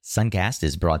Suncast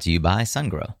is brought to you by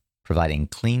SunGrow, providing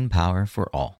clean power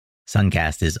for all.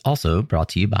 Suncast is also brought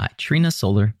to you by Trina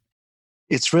Solar.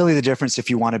 It's really the difference if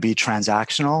you want to be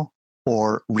transactional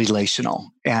or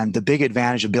relational. And the big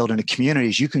advantage of building a community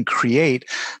is you can create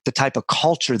the type of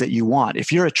culture that you want.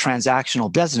 If you're a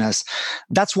transactional business,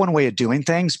 that's one way of doing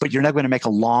things, but you're never going to make a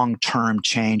long-term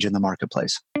change in the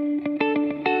marketplace.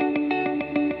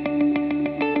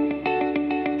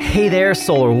 Hey there,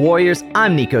 Solar Warriors.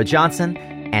 I'm Nico Johnson,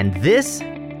 and this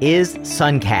is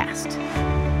Suncast.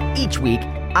 Each week,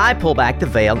 I pull back the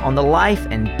veil on the life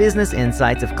and business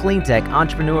insights of clean tech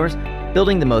entrepreneurs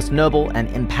building the most noble and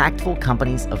impactful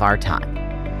companies of our time.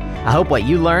 I hope what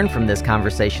you learn from this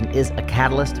conversation is a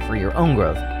catalyst for your own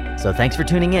growth. So thanks for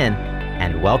tuning in,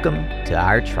 and welcome to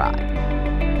our tribe.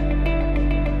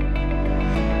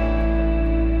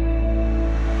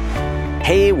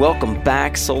 Hey, welcome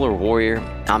back, Solar Warrior.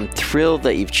 I'm thrilled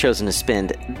that you've chosen to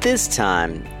spend this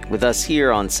time with us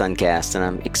here on Suncast, and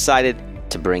I'm excited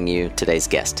to bring you today's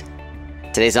guest.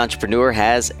 Today's entrepreneur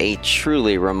has a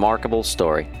truly remarkable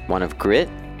story, one of grit,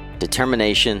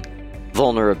 determination,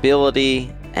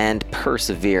 vulnerability, and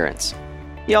perseverance.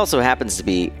 He also happens to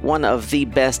be one of the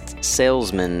best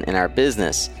salesmen in our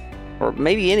business, or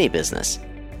maybe any business.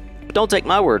 But don't take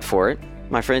my word for it.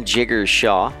 My friend Jigar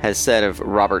Shah has said of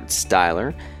Robert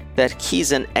Steiler that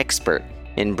he's an expert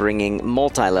in bringing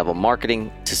multi-level marketing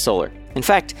to solar. In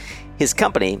fact, his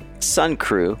company,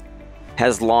 SunCrew,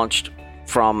 has launched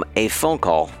from a phone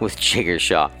call with Jigar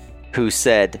Shah, who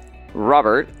said,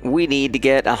 "Robert, we need to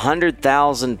get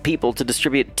 100,000 people to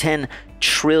distribute 10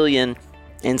 trillion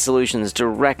in solutions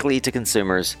directly to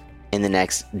consumers in the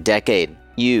next decade.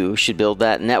 You should build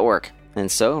that network." And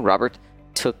so Robert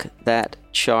took that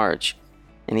charge,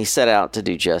 and he set out to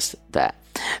do just that.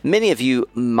 Many of you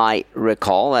might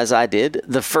recall, as I did,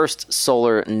 the first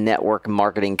solar network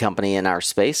marketing company in our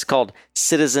space called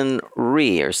Citizen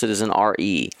Re, or Citizen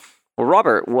RE. Well,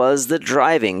 Robert was the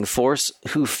driving force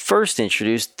who first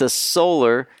introduced the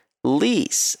solar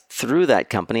lease through that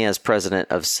company as president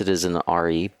of Citizen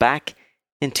RE back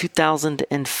in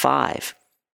 2005.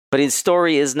 But his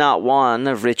story is not one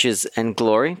of riches and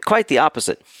glory, quite the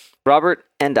opposite. Robert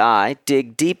and I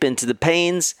dig deep into the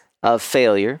pains of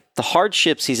failure, the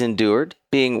hardships he's endured,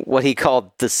 being what he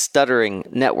called the stuttering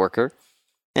networker,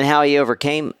 and how he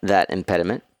overcame that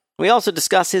impediment. We also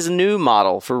discuss his new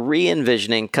model for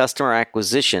re-envisioning customer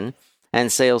acquisition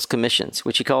and sales commissions,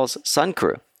 which he calls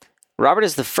SunCrew. Robert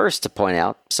is the first to point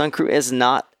out SunCrew is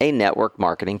not a network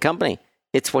marketing company.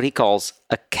 It's what he calls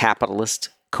a capitalist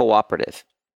cooperative.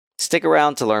 Stick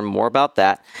around to learn more about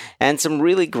that and some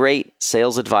really great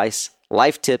sales advice,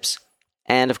 life tips,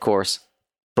 and of course,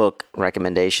 book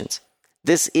recommendations.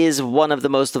 This is one of the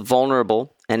most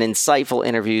vulnerable and insightful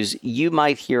interviews you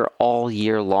might hear all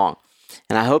year long,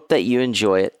 and I hope that you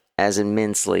enjoy it as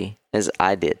immensely as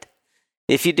I did.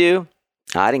 If you do,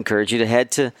 I'd encourage you to head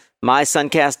to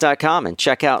mysuncast.com and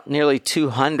check out nearly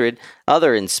 200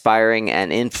 other inspiring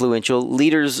and influential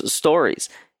leaders' stories.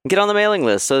 Get on the mailing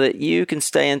list so that you can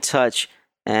stay in touch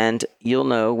and you'll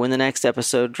know when the next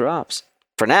episode drops.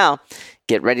 For now,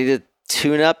 get ready to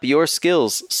tune up your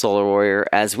skills, Solar Warrior,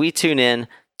 as we tune in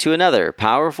to another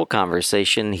powerful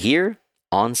conversation here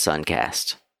on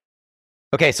Suncast.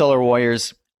 Okay, Solar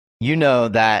Warriors, you know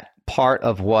that part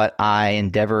of what I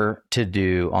endeavor to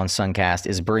do on Suncast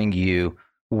is bring you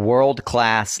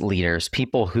world-class leaders,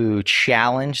 people who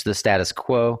challenge the status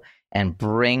quo and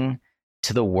bring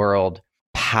to the world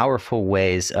powerful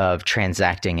ways of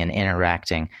transacting and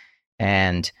interacting.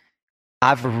 And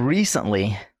I've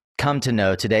recently come to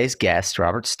know today's guest,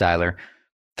 Robert Steiler,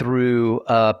 through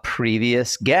a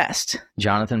previous guest,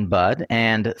 Jonathan Budd,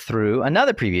 and through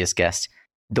another previous guest,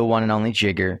 the one and only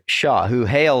Jigar Shah, who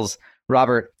hails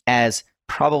Robert as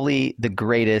probably the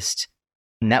greatest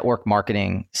network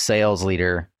marketing sales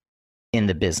leader in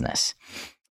the business.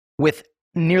 With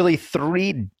nearly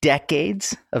 3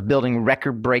 decades of building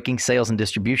record-breaking sales and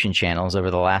distribution channels over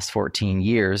the last 14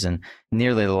 years and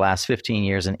nearly the last 15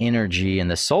 years in energy in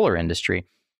the solar industry,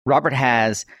 Robert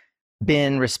has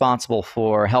been responsible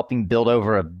for helping build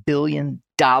over $1 billion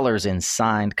in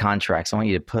signed contracts. I want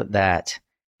you to put that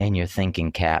in your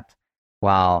thinking cap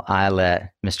while I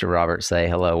let Mr. Robert say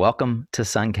hello. Welcome to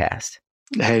Suncast.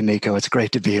 Hey, Nico. It's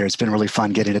great to be here. It's been really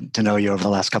fun getting to know you over the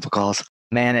last couple of calls.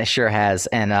 Man, it sure has.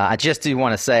 And I just do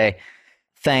want to say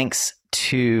thanks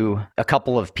to a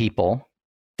couple of people.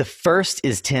 The first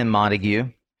is Tim Montague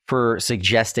for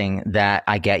suggesting that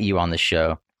I get you on the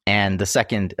show. And the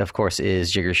second, of course,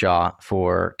 is Jigar Shah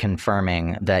for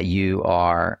confirming that you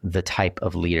are the type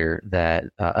of leader that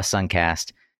a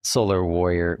Suncast Solar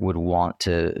Warrior would want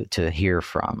to hear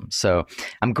from. So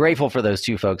I'm grateful for those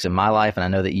two folks in my life, and I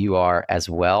know that you are as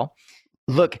well.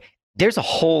 Look, there's a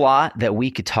whole lot that we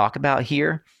could talk about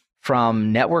here,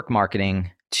 from network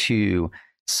marketing to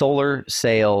solar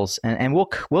sales, and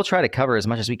we'll try to cover as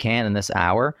much as we can in this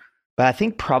hour. But I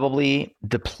think probably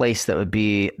the place that would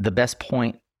be the best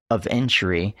point of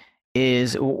entry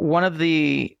is one of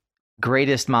the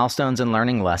greatest milestones and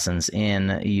learning lessons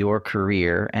in your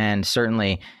career, and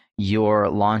certainly your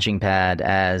launching pad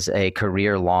as a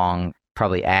career-long,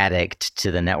 probably addict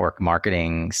to the network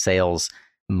marketing sales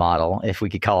model, if we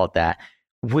could call it that.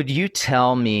 Would you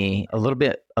tell me a little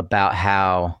bit about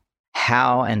how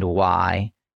and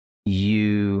why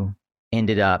you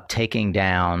ended up taking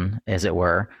down, as it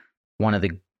were, one of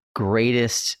the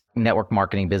greatest network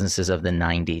marketing businesses of the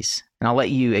 90s? And I'll let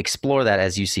you explore that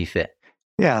as you see fit.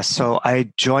 Yeah, so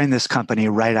I joined this company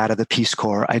right out of the Peace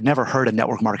Corps. I'd never heard of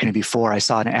network marketing before. I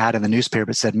saw an ad in the newspaper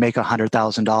that said, make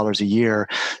 $100,000 a year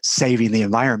saving the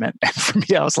environment. And for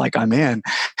me, I was like, I'm in.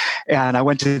 And I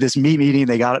went to this meeting.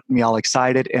 They got me all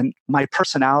excited. And my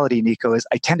personality, Nico, is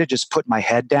I tend to just put my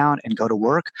head down and go to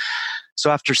work. So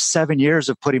after 7 years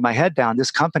of putting my head down, this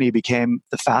company became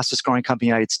the fastest growing company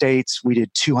in the United States. We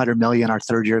did $200 million our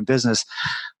third year in business.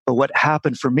 But what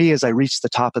happened for me as I reached the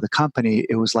top of the company,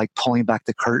 it was like pulling back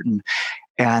the curtain.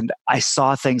 And I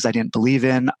saw things I didn't believe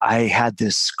in. I had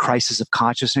this crisis of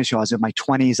consciousness. I was in my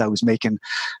 20s. I was making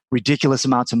ridiculous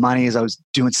amounts of money as I was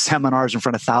doing seminars in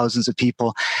front of thousands of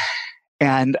people.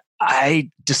 And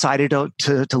I decided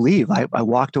to leave. I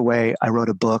walked away. I wrote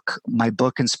a book. My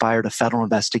book inspired a federal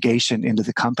investigation into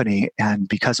the company. And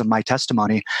because of my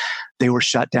testimony, they were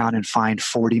shut down and fined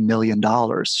 $40 million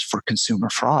for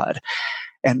consumer fraud.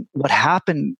 And what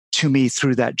happened to me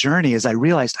through that journey is I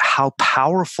realized how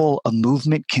powerful a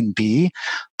movement can be,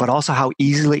 but also how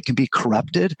easily it can be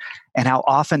corrupted, and how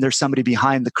often there's somebody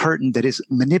behind the curtain that is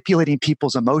manipulating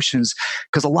people's emotions.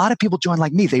 Because a lot of people join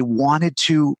like me, they wanted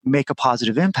to make a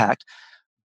positive impact.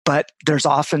 But there's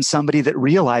often somebody that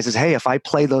realizes, hey, if I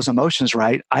play those emotions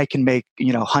right, I can make,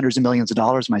 hundreds of millions of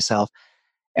dollars myself.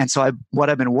 And so what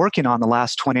I've been working on the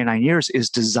last 29 years is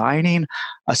designing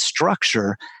a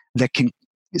structure that can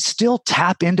still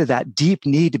tap into that deep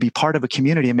need to be part of a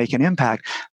community and make an impact,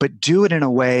 but do it in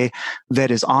a way that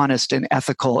is honest and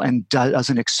ethical and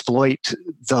doesn't exploit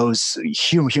those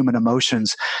human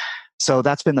emotions. So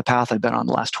that's been the path I've been on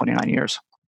the last 29 years.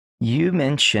 You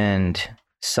mentioned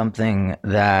something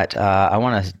that I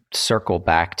want to circle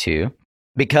back to,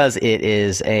 because it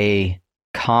is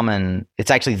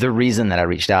it's actually the reason that I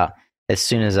reached out as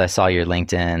soon as I saw your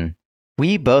LinkedIn.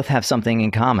 We both have something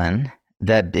in common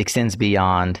that extends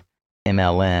beyond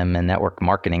MLM and network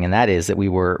marketing, and that is that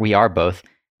we are both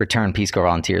returned Peace Corps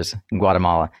volunteers in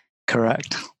Guatemala.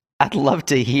 Correct. I'd love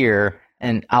to hear,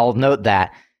 and I'll note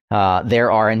that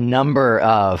there are a number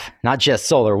of not just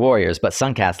Solar Warriors, but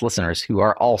Suncast listeners who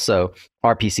are also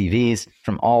RPCVs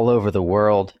from all over the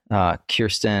world.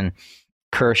 Kirsten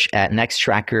Kirsch at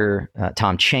Nextracker,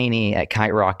 Tom Cheney at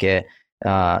Kite Rocket,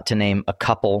 to name a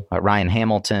couple, Ryan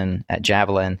Hamilton at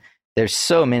Javelin. There's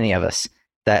so many of us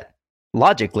that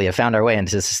logically have found our way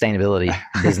into the sustainability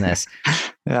business.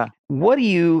 Yeah. What do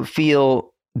you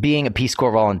feel being a Peace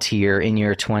Corps volunteer in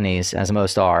your 20s, as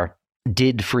most are,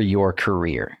 did for your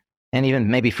career and even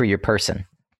maybe for your person?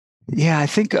 Yeah, I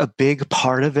think a big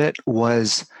part of it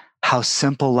was how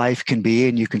simple life can be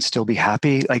and you can still be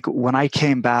happy. Like when I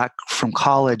came back from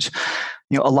college,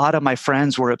 a lot of my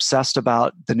friends were obsessed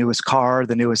about the newest car,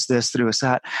 the newest this, the newest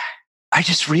that. I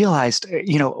just realized,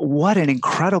 what an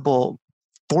incredible,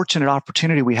 fortunate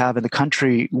opportunity we have in the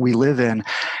country we live in,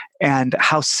 and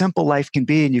how simple life can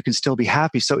be and you can still be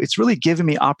happy. So it's really given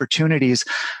me opportunities.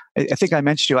 I think I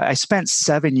mentioned to you, I spent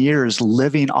 7 years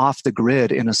living off the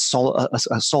grid in a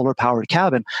solar-powered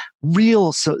cabin,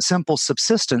 real simple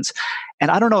subsistence. And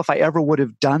I don't know if I ever would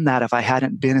have done that if I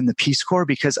hadn't been in the Peace Corps,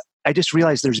 because I just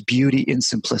realized there's beauty in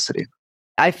simplicity.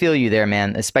 I feel you there,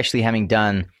 man, especially having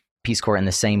done Peace Corps in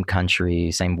the same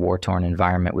country, same war-torn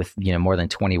environment with, more than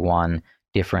 21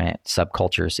 different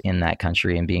subcultures in that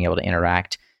country, and being able to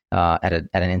interact at an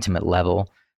intimate level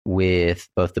with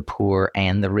both the poor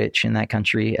and the rich in that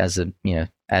country. As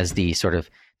the sort of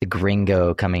the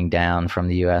gringo coming down from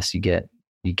the U.S., you get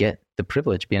the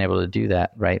privilege of being able to do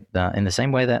that, right? In the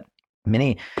same way that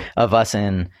many of us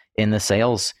in the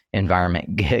sales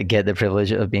environment get the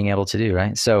privilege of being able to do,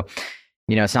 right? So,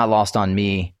 it's not lost on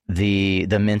me the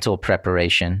mental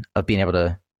preparation of being able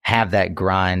to have that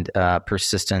grind,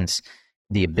 persistence,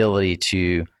 the ability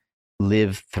to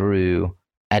live through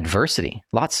adversity,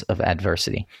 lots of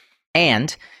adversity.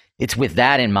 And it's with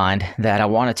that in mind that I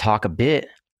want to talk a bit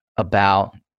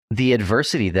about the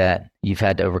adversity that you've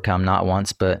had to overcome not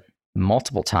once, but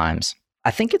multiple times. I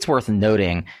think it's worth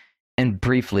noting, and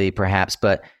briefly perhaps,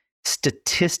 but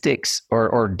statistics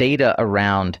or data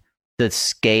around the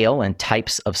scale and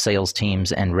types of sales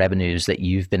teams and revenues that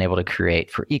you've been able to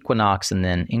create for Equinox and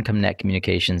then IncomeNet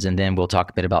Communications. And then we'll talk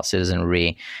a bit about Citizen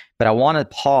Re. But I want to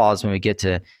pause when we get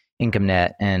to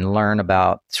IncomeNet and learn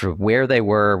about sort of where they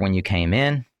were when you came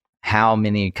in, how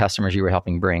many customers you were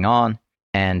helping bring on,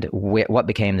 and what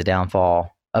became the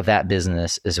downfall of that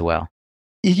business as well.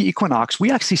 Equinox, we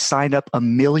actually signed up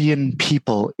 1 million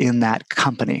people in that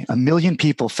company. 1 million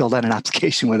people filled out an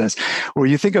application with us. Where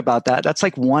you think about that, that's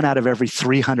like 1 out of every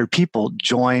 300 people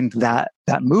joined that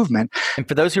movement. And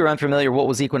for those who are unfamiliar, what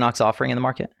was Equinox offering in the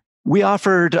market? We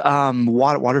offered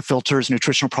water filters,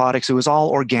 nutritional products. It was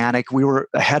all organic. We were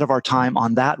ahead of our time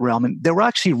on that realm. And they were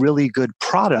actually really good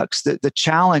products. The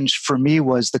challenge for me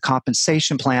was the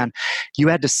compensation plan. You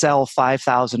had to sell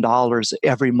 $5,000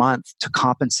 every month to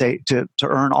compensate, to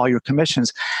earn all your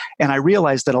commissions. And I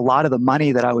realized that a lot of the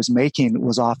money that I was making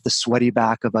was off the sweaty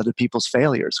back of other people's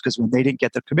failures, because when they didn't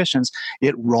get their commissions,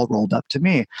 it rolled up to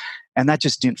me. And that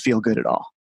just didn't feel good at all.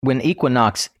 When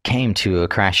Equinox came to a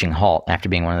crashing halt after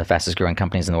being one of the fastest growing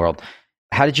companies in the world,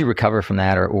 how did you recover from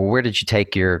that, or where did you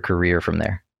take your career from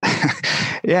there?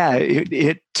 Yeah,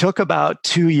 it took about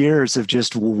 2 years of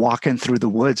just walking through the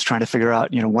woods trying to figure out,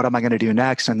 what am I going to do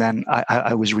next? And then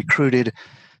I was recruited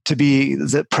to be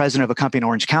the president of a company in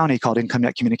Orange County called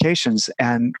IncomeNet Communications.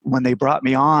 And when they brought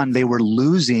me on, they were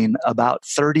losing about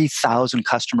 30,000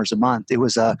 customers a month. It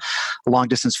was a long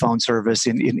distance phone service,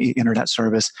 in internet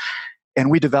service. And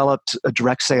we developed a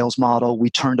direct sales model. We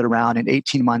turned it around. In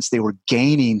 18 months, they were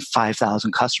gaining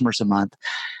 5,000 customers a month.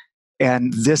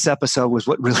 And this episode was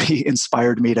what really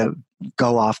inspired me to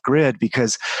go off grid,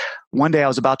 because one day I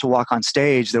was about to walk on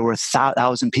stage. There were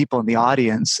 1,000 people in the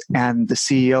audience, and the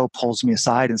CEO pulls me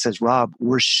aside and says, "Rob,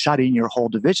 we're shutting your whole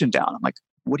division down." I'm like,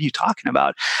 "What are you talking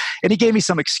about?" And he gave me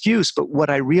some excuse, but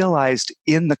what I realized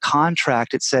in the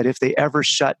contract, it said if they ever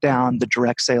shut down the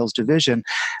direct sales division,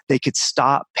 they could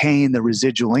stop paying the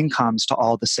residual incomes to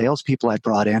all the salespeople I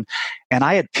brought in. And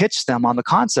I had pitched them on the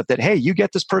concept that, hey, you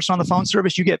get this person on the phone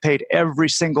service, you get paid every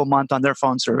single month on their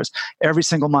phone service, every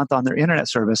single month on their internet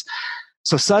service.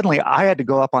 So suddenly I had to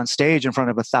go up on stage in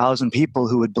front of 1,000 people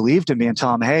who would believe to me and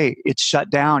tell them, hey, it's shut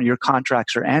down, your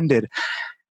contracts are ended.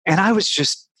 And I was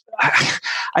just,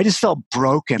 I just felt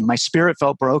broken. My spirit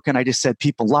felt broken. I just said,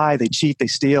 people lie, they cheat, they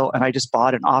steal. And I just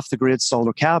bought an off-the-grid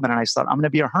solar cabin. And I thought, I'm going to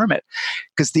be a hermit.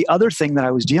 Because the other thing that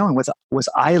I was dealing with was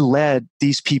I led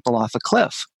these people off a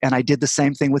cliff. And I did the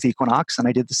same thing with Equinox, and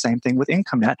I did the same thing with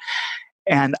IncomeNet.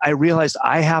 And I realized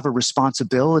I have a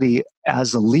responsibility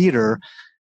as a leader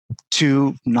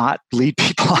to not lead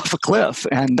people off a cliff.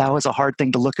 And that was a hard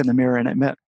thing to look in the mirror and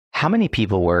admit. How many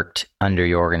people worked under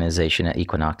your organization at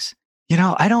Equinox?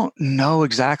 I don't know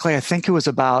exactly. I think it was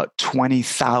about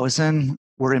 20,000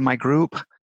 were in my group.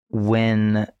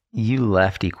 When you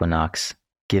left Equinox,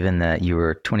 given that you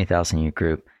were 20,000 in your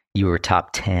group, you were top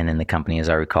 10 in the company, as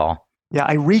I recall. Yeah,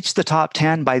 I reached the top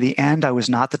 10. By the end, I was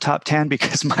not the top 10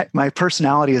 because my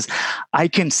personality is I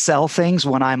can sell things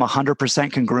when I'm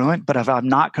 100% congruent, but if I'm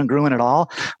not congruent at all,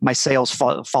 my sales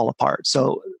fall apart.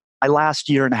 So my last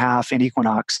year and a half in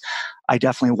Equinox, I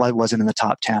definitely wasn't in the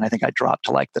top 10. I think I dropped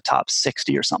to like the top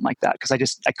 60 or something like that because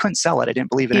I couldn't sell it. I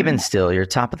didn't believe it. Even anymore. Still, you're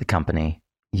top of the company.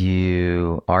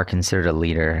 You are considered a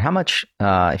leader. How much,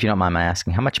 if you don't mind my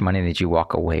asking, how much money did you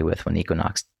walk away with when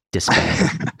Equinox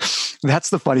disbanded?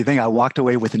 That's the funny thing. I walked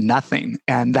away with nothing.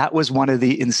 And that was one of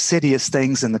the insidious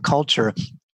things in the culture.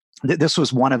 This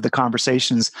was one of the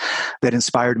conversations that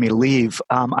inspired me to leave.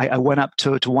 I went up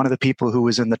to one of the people who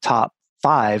was in the top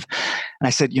 5. And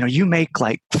I said, you make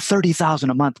like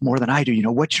 30,000 a month more than I do.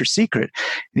 What's your secret?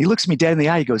 And he looks me dead in the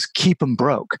eye. He goes, keep them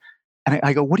broke. And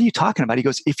I go, what are you talking about? He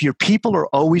goes, if your people are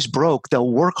always broke,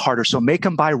 they'll work harder. So make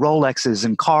them buy Rolexes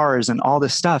and cars and all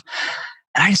this stuff.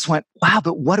 And I just went, wow,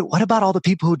 but what about all the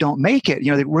people who don't make it?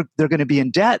 They're going to be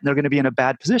in debt and they're going to be in a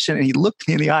bad position. And he looked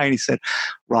me in the eye and he said,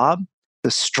 Rob,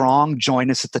 the strong join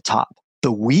us at the top.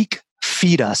 The weak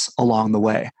feed us along the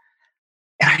way.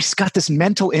 And I just got this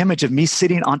mental image of me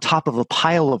sitting on top of a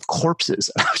pile of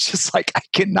corpses. And I was just like, I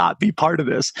cannot be part of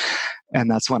this. And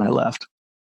that's when I left.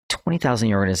 20,000 in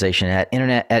your organization. At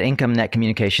IncomeNet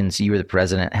Communications, you were the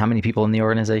president. How many people in the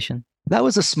organization? That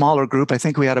was a smaller group. I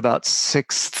think we had about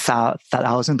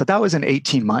 6,000, but that was in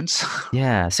 18 months.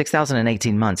 Yeah, 6,000 in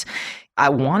 18 months. I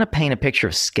want to paint a picture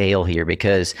of scale here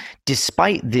because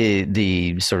despite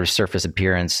the sort of surface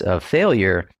appearance of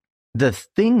failure, the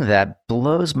thing that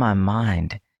blows my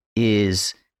mind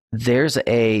is there's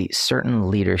a certain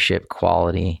leadership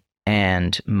quality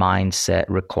and mindset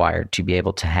required to be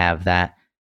able to have that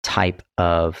type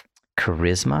of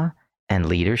charisma and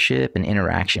leadership and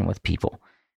interaction with people.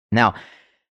 Now,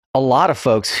 a lot of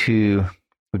folks who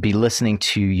would be listening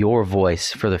to your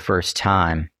voice for the first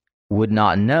time would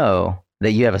not know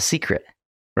that you have a secret,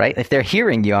 right? If they're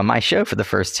hearing you on my show for the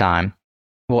first time,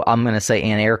 well, I'm going to say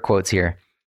in air quotes here,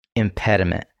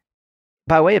 impediment.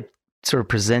 By way of sort of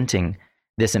presenting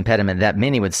this impediment that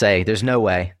many would say, there's no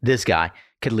way this guy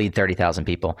could lead 30,000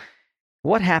 people.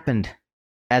 What happened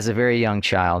as a very young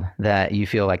child that you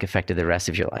feel like affected the rest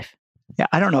of your life? Yeah,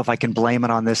 I don't know if I can blame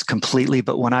it on this completely,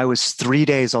 but when I was 3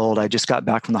 days old, I just got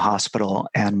back from the hospital,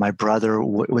 and my brother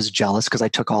was jealous because I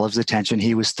took all of his attention.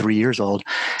 He was 3 years old,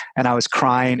 and I was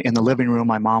crying in the living room.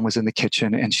 My mom was in the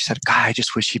kitchen, and she said, "God, I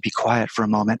just wish he'd be quiet for a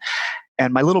moment."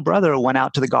 And my little brother went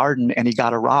out to the garden and he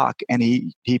got a rock and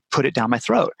he put it down my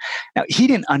throat. Now, he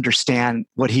didn't understand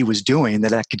what he was doing,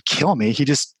 that could kill me. He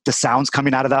just, the sound's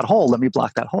coming out of that hole. Let me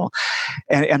block that hole.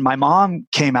 And my mom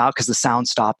came out because the sound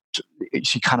stopped.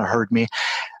 She kind of heard me.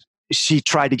 She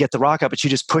tried to get the rock up, but she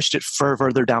just pushed it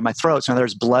further down my throat. So now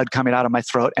there's blood coming out of my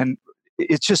throat. And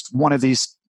it's just one of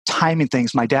these timing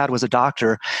things. My dad was a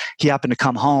doctor. He happened to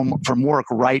come home from work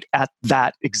right at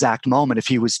that exact moment. If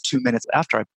he was 2 minutes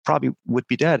after, I probably would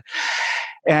be dead.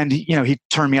 And, he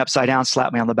turned me upside down,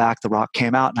 slapped me on the back. The rock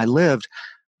came out and I lived.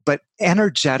 But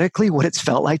energetically, what it's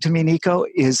felt like to me, Nico,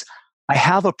 is I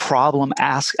have a problem.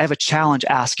 I have a challenge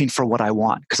asking for what I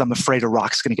want because I'm afraid a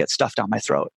rock's going to get stuffed down my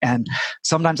throat. And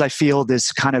sometimes I feel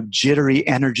this kind of jittery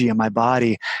energy in my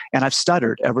body. And I've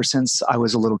stuttered ever since I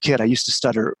was a little kid. I used to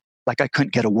stutter like I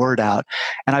couldn't get a word out.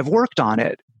 And I've worked on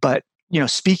it. But,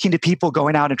 speaking to people,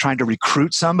 going out and trying to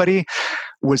recruit somebody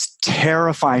was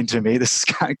terrifying to me. This is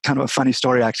kind of a funny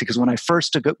story, actually, because when I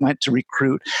first went to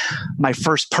recruit my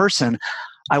first person,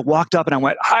 I walked up and I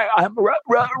went, "Hi, I'm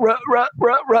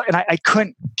and I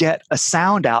couldn't get a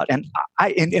sound out. And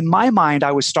in my mind,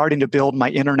 I was starting to build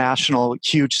my international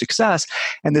huge success.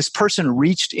 And this person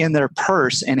reached in their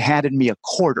purse and handed me a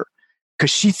quarter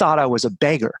because she thought I was a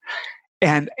beggar.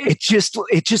 And it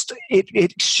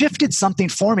shifted something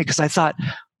for me because I thought,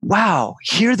 wow,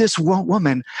 here this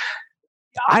woman,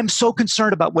 I'm so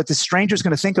concerned about what this stranger is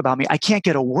going to think about me. I can't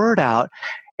get a word out.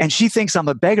 And she thinks I'm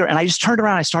a beggar. And I just turned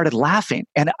around and I started laughing.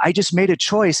 And I just made a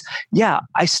choice. Yeah,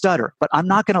 I stutter, but I'm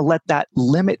not going to let that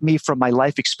limit me from my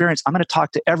life experience. I'm going to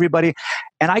talk to everybody.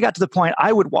 And I got to the point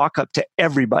I would walk up to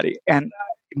everybody. And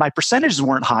my percentages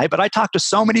weren't high, but I talked to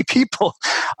so many people.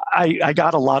 I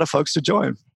got a lot of folks to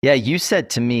join. Yeah, you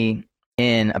said to me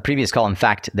in a previous call, in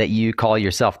fact, that you call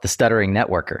yourself the stuttering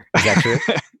networker. Is that true?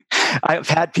 I've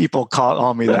had people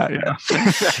call me that.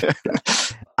 Yeah.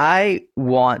 I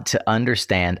want to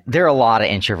understand. There are a lot of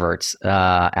introverts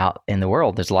out in the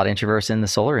world. There's a lot of introverts in the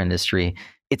solar industry.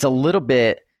 It's a little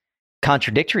bit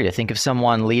contradictory to think of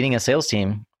someone leading a sales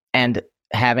team and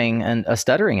having a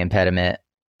stuttering impediment,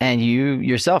 and you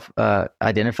yourself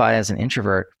identify as an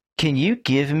introvert. Can you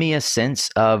give me a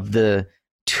sense of the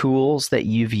tools that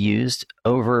you've used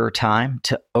over time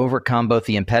to overcome both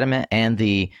the impediment and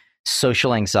the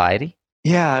social anxiety?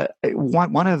 Yeah.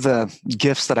 One of the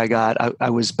gifts that I got,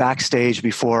 I was backstage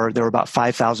before there were about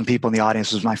 5,000 people in the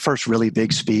audience. It was my first really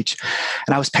big speech.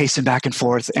 And I was pacing back and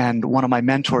forth. And one of my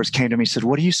mentors came to me and said,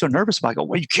 "What are you so nervous about?" I go,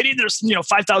 "Well, are you kidding? There's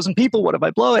 5,000 people. What if I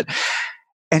blow it?"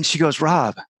 And she goes,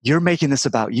 "Rob, you're making this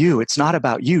about you. It's not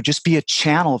about you. Just be a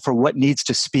channel for what needs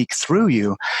to speak through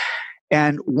you."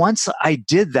 And once I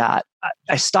did that,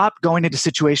 I stopped going into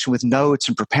situation with notes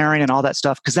and preparing and all that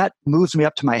stuff because that moves me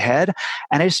up to my head.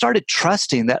 And I started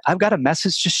trusting that I've got a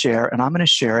message to share and I'm going to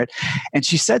share it. And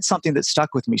she said something that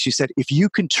stuck with me. She said, "If you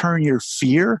can turn your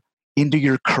fear into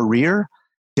your career,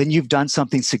 then you've done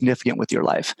something significant with your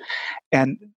life."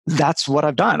 And that's what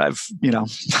I've done. I've,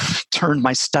 turned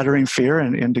my stuttering fear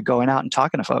into going out and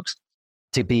talking to folks.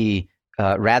 To be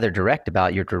rather direct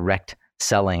about your direct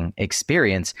selling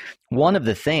experience, one of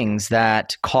the things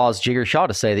that caused Jigar Shah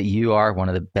to say that you are one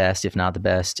of the best, if not the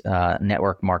best,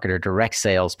 network marketer, direct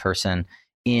sales person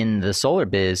in the solar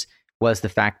biz was the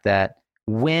fact that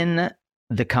when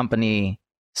the company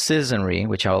Citizenry,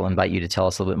 which I will invite you to tell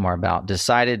us a little bit more about,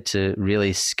 decided to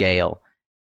really scale,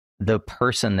 the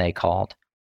person they called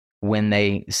when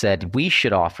they said we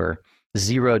should offer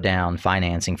zero down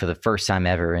financing for the first time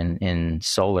ever in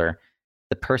solar,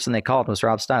 the person they called was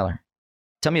Rob Steiler.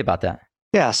 Tell me about that.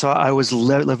 Yeah, so I was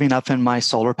living up in my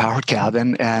solar powered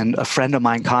cabin, and a friend of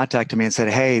mine contacted me and said,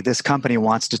 "Hey, this company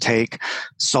wants to take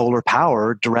solar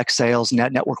power, direct sales,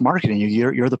 network marketing.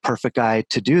 You're the perfect guy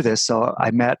to do this." So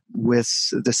I met with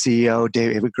the CEO,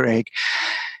 David Gregg,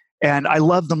 And I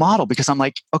love the model because I'm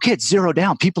like, okay, it's zero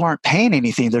down. People aren't paying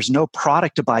anything. There's no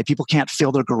product to buy. People can't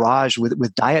fill their garage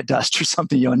with diet dust or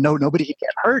something. Nobody can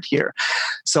get hurt here.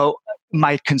 So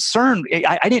my concern,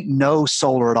 I didn't know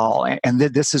solar at all. And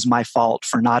this is my fault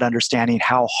for not understanding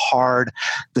how hard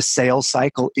the sales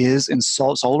cycle is in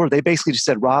solar. They basically just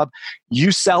said, Rob,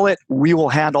 you sell it. We will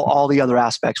handle all the other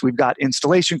aspects. We've got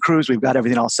installation crews. We've got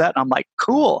everything all set. And I'm like,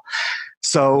 cool.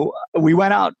 So we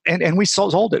went out and we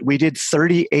sold it. We did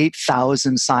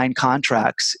 38,000 signed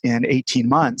contracts in 18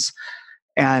 months.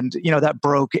 And, that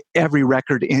broke every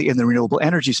record in the renewable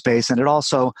energy space. And it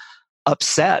also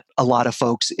upset a lot of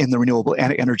folks in the renewable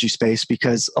energy space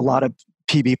because a lot of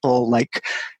people like,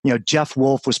 Jeff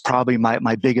Wolf was probably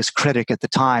my biggest critic at the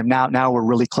time. Now we're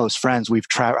really close friends. We've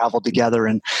traveled together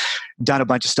and done a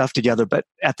bunch of stuff together. But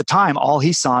at the time, all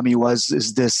he saw me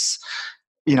is this,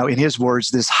 in his words,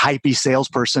 this hypey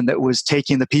salesperson that was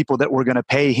taking the people that were going to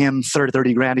pay him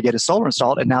 30 grand to get a solar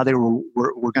installed. And now they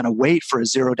were going to wait for a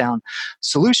zero down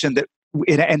solution that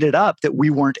it ended up that we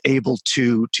weren't able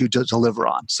to deliver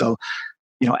on. So,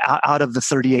 out of the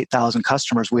 38,000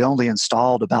 customers, we only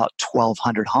installed about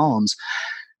 1,200 homes.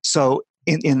 So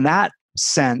in that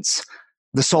sense,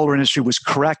 the solar industry was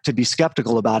correct to be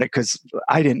skeptical about it because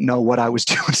I didn't know what I was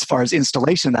doing as far as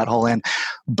installation that whole end.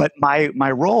 But my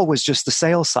role was just the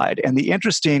sales side. And the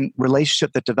interesting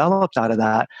relationship that developed out of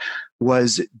that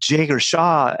was Jager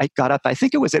Shaw. I got up, I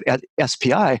think it was at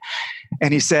SPI,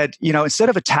 and he said, instead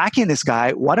of attacking this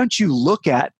guy, why don't you look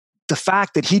at the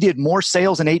fact that he did more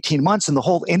sales in 18 months than the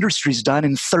whole industry's done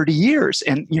in 30 years.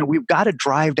 And, we've got to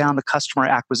drive down the customer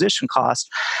acquisition cost.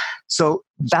 So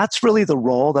that's really the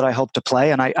role that I hope to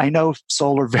play. And I know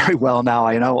solar very well now.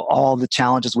 I know all the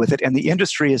challenges with it. And the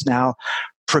industry is now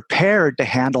prepared to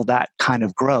handle that kind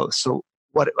of growth. So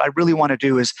what I really want to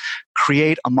do is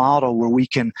create a model where we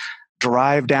can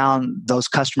drive down those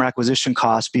customer acquisition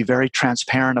costs, be very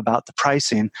transparent about the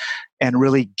pricing, and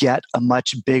really get a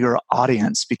much bigger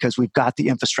audience because we've got the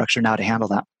infrastructure now to handle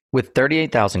that. With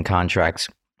 38,000 contracts,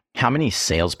 how many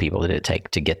salespeople did it take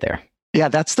to get there? Yeah,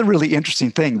 that's the really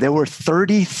interesting thing. There were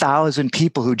 30,000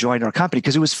 people who joined our company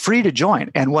because it was free to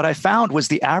join. And what I found was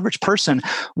the average person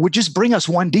would just bring us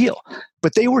one deal.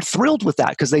 But they were thrilled with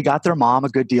that because they got their mom a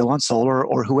good deal on solar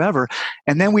or whoever.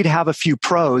 And then we'd have a few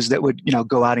pros that would,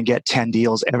 go out and get 10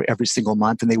 deals every single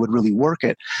month, and they would really work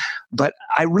it. But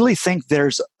I really think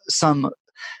there's some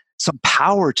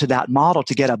power to that model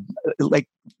to get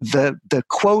the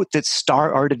quote that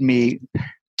started me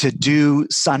to do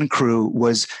Sun Crew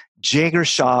was Jager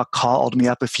Shaw called me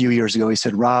up a few years ago. He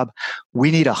said, Rob,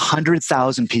 we need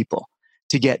 100,000 people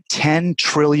to get $10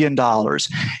 trillion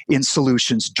in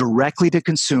solutions directly to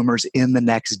consumers in the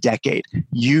next decade.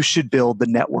 You should build the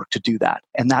network to do that.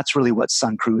 And that's really what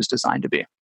Sun Crew is designed to be.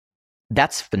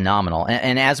 That's phenomenal.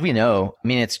 And as we know,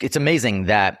 it's amazing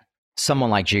that someone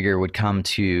like Jager would come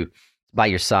by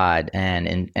your side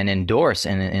and endorse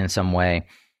in some way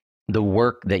the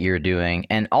work that you're doing,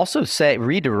 and also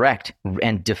redirect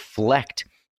and deflect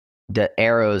the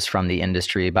arrows from the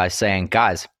industry by saying,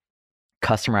 guys,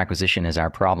 customer acquisition is our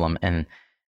problem, and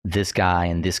this guy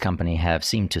and this company have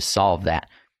seemed to solve that.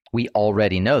 We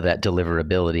already know that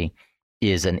deliverability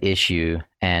is an issue,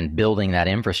 and building that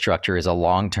infrastructure is a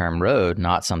long-term road,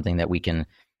 not something that we can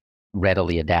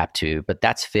readily adapt to, but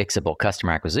that's fixable.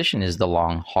 Customer acquisition is the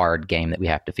long, hard game that we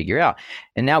have to figure out.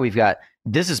 And now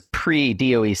this is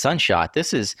pre-DOE Sunshot.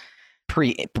 This is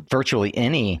pre-virtually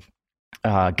any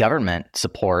government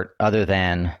support other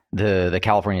than the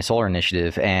California Solar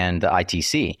Initiative and the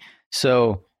ITC.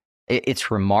 So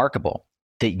it's remarkable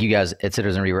that you guys at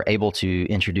Citizenry were able to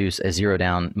introduce a zero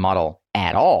down model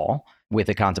at all with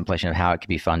a contemplation of how it could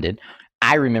be funded.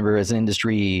 I remember as an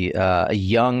industry,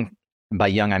 by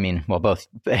young, I mean, well, both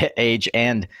age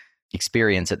and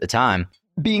experience at the time,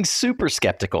 being super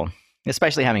skeptical,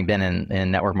 especially having been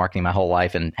in network marketing my whole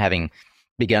life and having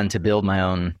begun to build my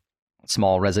own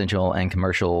small residential and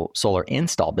commercial solar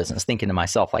install business, thinking to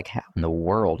myself, like, how in the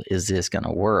world is this going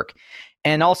to work?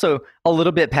 And also a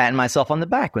little bit patting myself on the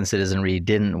back when Citizenry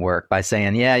didn't work by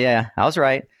saying, yeah, I was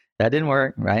right. That didn't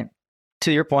work, right?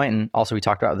 To your point, and also we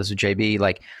talked about this with JB,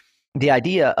 like the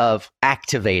idea of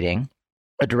activating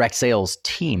a direct sales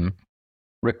team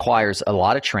requires a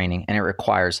lot of training, and it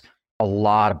requires a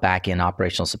lot of back-end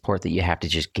operational support that you have to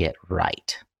just get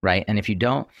right? And if you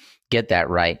don't get that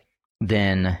right,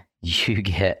 then you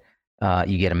get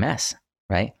a mess,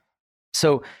 right?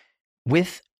 So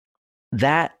with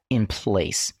that in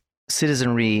place,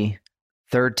 Citizenry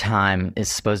third time is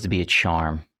supposed to be a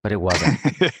charm, but it wasn't,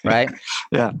 right?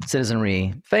 Yeah.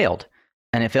 Citizenry failed.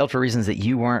 And it failed for reasons that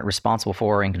you weren't responsible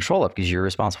for or in control of, because you're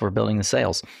responsible for building the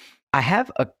sales. I have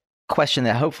a question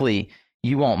that hopefully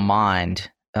you won't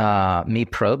mind me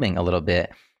probing a little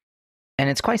bit. And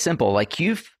it's quite simple. Like,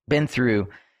 you've been through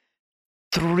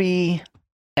 3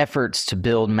 efforts to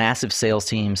build massive sales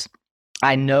teams.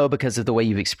 I know because of the way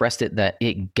you've expressed it that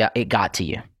it got to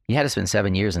you. You had to spend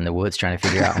 7 years in the woods trying to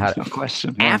figure out how to. No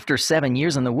question. After 7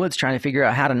 years in the woods trying to figure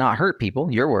out how to not hurt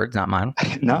people, your words, not mine.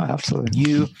 No, absolutely.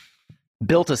 You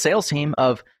built a sales team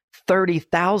of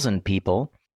 30,000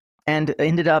 people and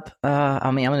ended up,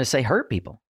 I'm going to say hurt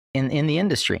people in the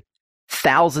industry.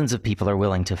 Thousands of people are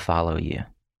willing to follow you.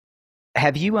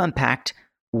 Have you unpacked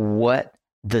what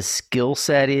the skill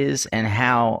set is and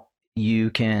how you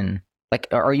can, like,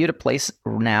 are you at a place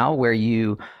now where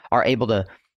you are able to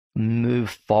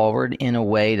move forward in a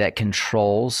way that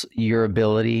controls your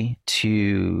ability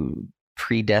to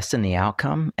predestine the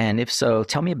outcome? And if so,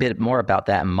 tell me a bit more about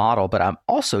that model. But I'm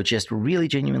also just really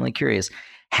genuinely curious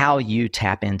how you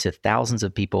tap into thousands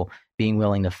of people being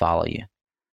willing to follow you.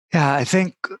 Yeah, I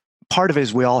think part of it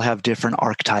is we all have different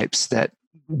archetypes that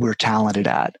we're talented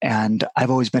at. And I've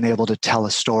always been able to tell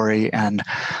a story, and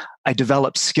I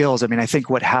developed skills. I mean, I think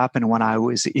what happened when I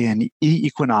was in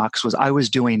Equinox was I was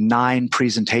doing 9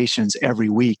 presentations every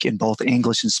week in both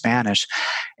English and Spanish.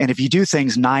 And if you do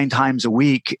things 9 times a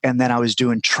week, and then I was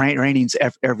doing trainings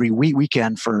every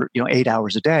weekend for 8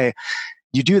 hours a day,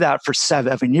 you do that for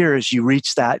 7 years, you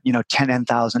reach that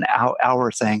 10,000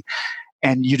 hour thing,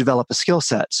 and you develop a skill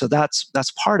set. So that's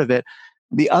part of it.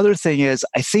 The other thing is,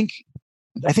 I think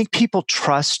people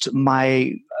trust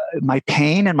my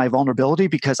pain and my vulnerability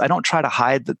because I don't try to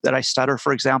hide that I stutter,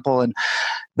 for example, and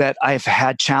that I've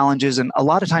had challenges. And a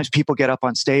lot of times people get up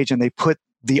on stage and they put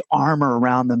the armor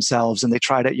around themselves and they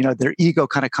try to, their ego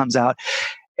kind of comes out,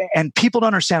 and people don't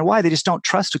understand why. They just don't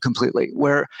trust it completely.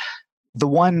 Where the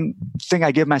one thing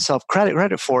I give myself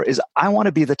credit for is I want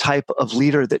to be the type of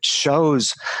leader that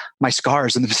shows my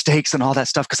scars and the mistakes and all that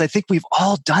stuff, because I think we've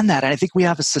all done that. And I think we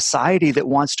have a society that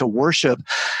wants to worship,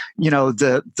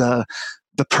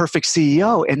 the perfect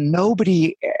CEO, and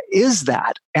nobody is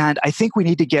that. And I think we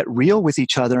need to get real with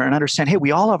each other and understand, hey,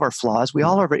 we all have our flaws, we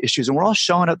all have our issues, and we're all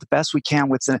showing up the best we can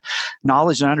with the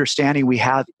knowledge and understanding we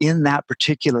have in that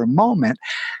particular moment.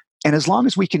 And as long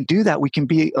as we can do that, we can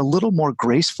be a little more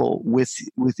graceful with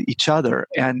each other.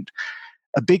 And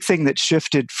a big thing that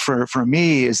shifted for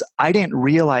me is I didn't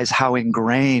realize how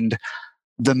ingrained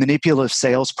the manipulative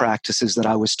sales practices that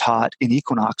I was taught in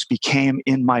Equinox became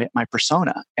in my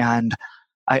persona. And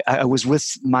I was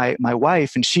with my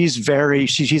wife, and she's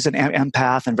an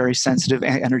empath and very sensitive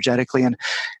energetically. And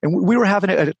we were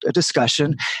having a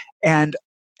discussion, and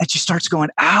she starts going,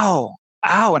 ow.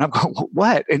 And I'm going,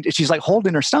 what? And she's like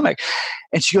holding her stomach.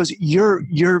 And she goes,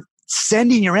 you're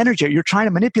sending your energy. You're trying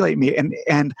to manipulate me.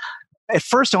 And at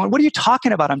first I went, what are you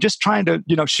talking about? I'm just trying to,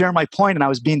 share my point. And I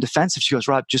was being defensive. She goes,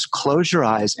 Rob, just close your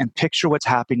eyes and picture what's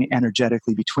happening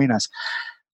energetically between us.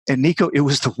 And Nico, it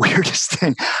was the weirdest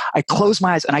thing. I closed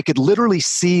my eyes and I could literally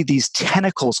see these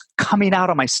tentacles coming out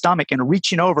of my stomach and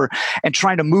reaching over and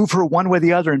trying to move her one way or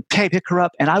the other and pick her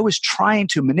up. And I was trying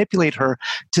to manipulate her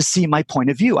to see my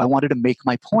point of view. I wanted to make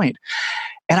my point.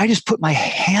 And I just put my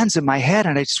hands in my head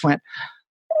and I just went,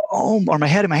 or my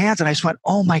head in my hands, and I just went,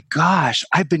 oh my gosh,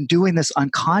 I've been doing this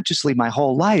unconsciously my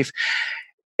whole life.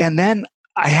 And then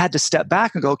I had to step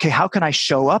back and go, okay, how can I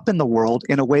show up in the world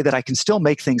in a way that I can still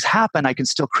make things happen? I can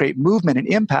still create movement and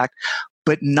impact,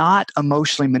 but not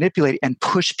emotionally manipulate and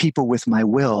push people with my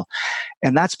will.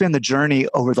 And that's been the journey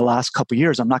over the last couple of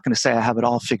years. I'm not going to say I have it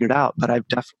all figured out, but I've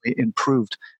definitely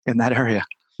improved in that area.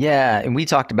 Yeah. And we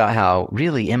talked about how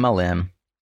really MLM,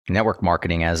 network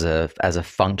marketing as a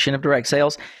function of direct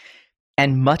sales,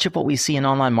 and much of what we see in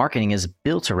online marketing is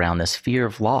built around this fear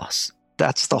of loss.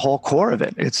 That's the whole core of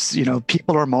it. It's,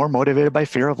 people are more motivated by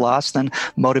fear of loss than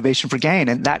motivation for gain.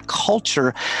 And that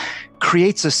culture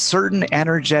creates a certain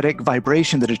energetic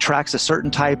vibration that attracts a certain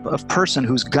type of person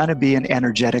who's going to be an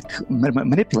energetic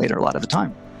manipulator a lot of the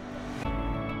time.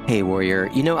 Hey, Warrior.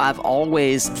 I've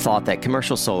always thought that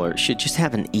commercial solar should just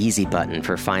have an easy button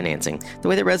for financing, the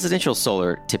way that residential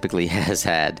solar typically has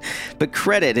had. But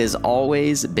credit has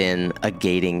always been a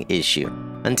gating issue.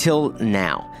 Until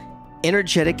now.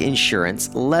 Energetic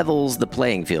Insurance levels the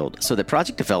playing field so that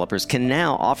project developers can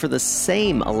now offer the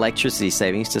same electricity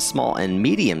savings to small and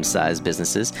medium-sized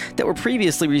businesses that were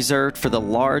previously reserved for the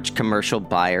large commercial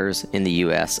buyers in the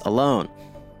U.S. alone.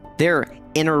 Their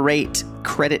Interrate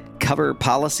credit cover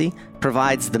policy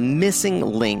provides the missing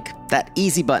link, that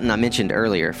easy button I mentioned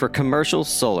earlier, for commercial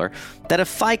solar that a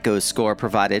FICO score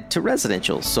provided to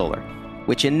residential solar,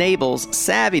 which enables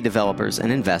savvy developers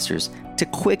and investors to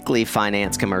quickly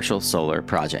finance commercial solar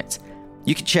projects.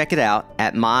 You can check it out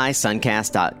at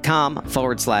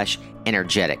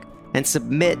mysuncast.com/energetic and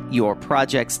submit your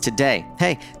projects today.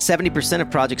 Hey, 70% of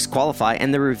projects qualify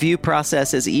and the review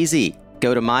process is easy.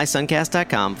 Go to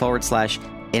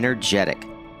mysuncast.com/energetic.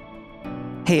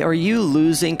 Hey, are you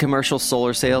losing commercial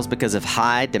solar sales because of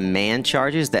high demand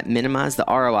charges that minimize the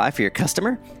ROI for your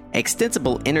customer?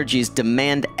 Extensible Energy's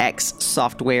Demand X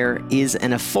software is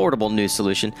an affordable new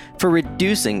solution for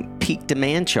reducing peak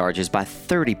demand charges by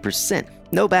 30%.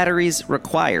 No batteries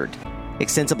required.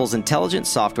 Extensible's intelligent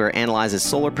software analyzes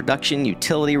solar production,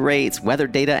 utility rates, weather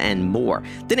data, and more.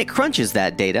 Then it crunches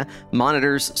that data,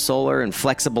 monitors solar and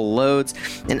flexible loads,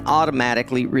 and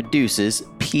automatically reduces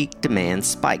peak demand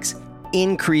spikes,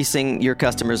 increasing your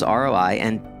customers' ROI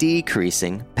and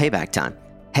decreasing payback time.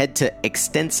 Head to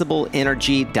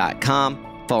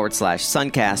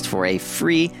extensibleenergy.com/suncast for a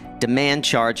free demand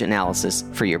charge analysis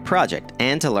for your project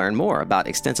and to learn more about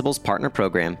Extensible's partner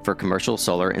program for commercial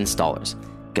solar installers.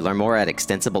 You can learn more at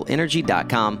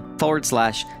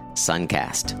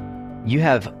extensibleenergy.com/suncast. You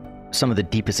have some of the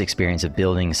deepest experience of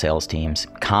building sales teams,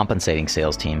 compensating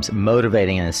sales teams,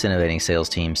 motivating and incentivizing sales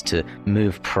teams to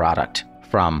move product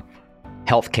from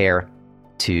healthcare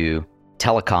to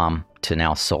telecom to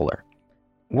now solar.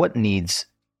 What needs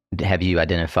have you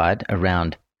identified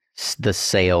around the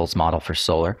sales model for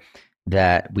solar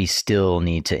that we still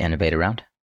need to innovate around?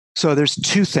 So there's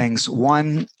two things.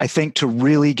 One, I think to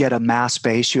really get a mass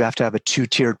base, you have to have a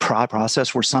two-tiered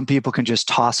process where some people can just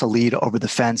toss a lead over the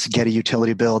fence, get a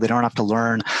utility bill. They don't have to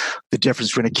learn the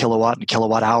difference between a kilowatt and a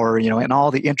kilowatt hour, and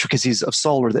all the intricacies of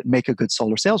solar that make a good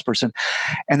solar salesperson.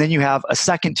 And then you have a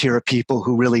second tier of people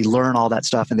who really learn all that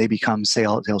stuff and they become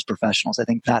sales professionals. I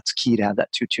think that's key to have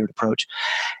that two-tiered approach.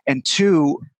 And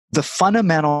two, the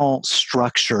fundamental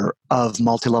structure of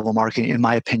multi-level marketing, in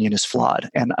my opinion, is flawed.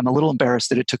 And I'm a little embarrassed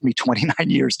that it took me 29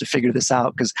 years to figure this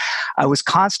out because I was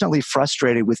constantly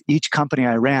frustrated with each company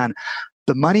I ran.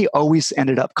 The money always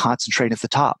ended up concentrating at the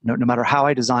top. No matter how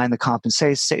I designed the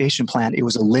compensation plan, it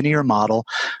was a linear model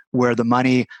where the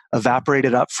money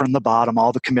evaporated up from the bottom,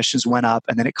 all the commissions went up,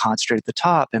 and then it concentrated at the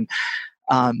top. And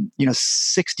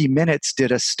 60 Minutes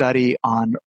did a study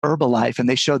on Herbalife, and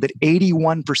they showed that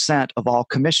 81% of all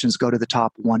commissions go to the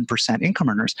top 1% income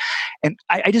earners. And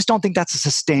I just don't think that's a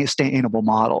sustainable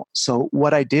model. So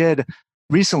what I did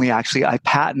recently, actually, I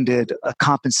patented a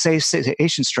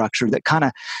compensation structure that kind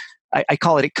of, I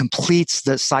call it completes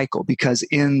the cycle, because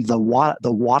in the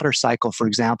water cycle, for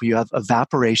example, you have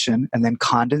evaporation and then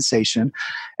condensation,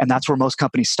 and that's where most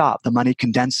companies stop. The money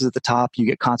condenses at the top, you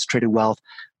get concentrated wealth.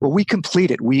 Well, we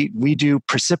complete it. We do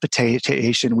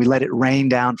precipitation. We let it rain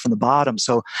down from the bottom.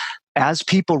 So as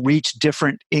people reach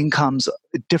different incomes,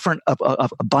 different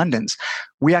of abundance,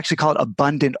 we actually call it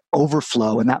abundant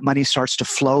overflow. And that money starts to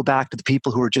flow back to the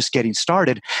people who are just getting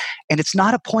started. And it's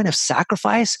not a point of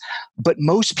sacrifice, but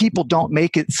most people don't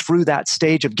make it through that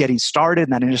stage of getting started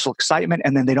and that initial excitement.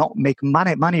 And then they don't make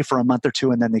money for a month or two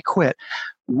and then they quit.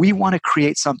 We want to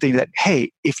create something that,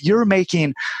 hey, if you're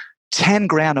making 10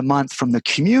 grand a month from the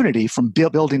community, from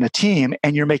building a team,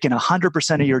 and you're making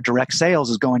 100% of your direct sales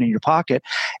is going in your pocket,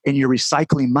 and you're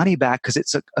recycling money back because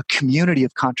it's a community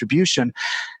of contribution.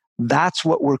 That's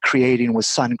what we're creating with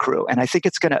Sun Crew. And I think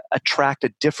it's going to attract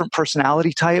a different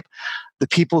personality type. The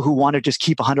people who want to just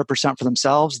keep 100% for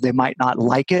themselves, they might not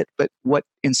like it. But what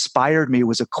inspired me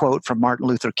was a quote from Martin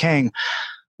Luther King,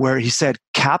 where he said,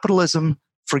 "Capitalism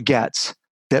forgets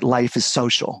that life is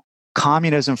social.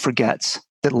 Communism forgets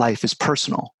that life is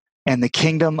personal. And the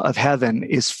kingdom of heaven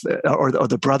is,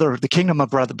 the kingdom of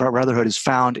brotherhood is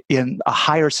found in a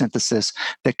higher synthesis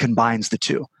that combines the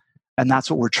two." And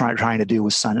that's what we're trying to do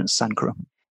with Sun Crew.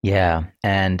 Yeah.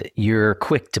 And you're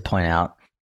quick to point out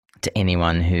to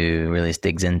anyone who really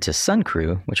digs into Sun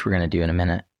Crew, which we're going to do in a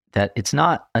minute, that it's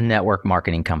not a network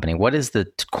marketing company. What is the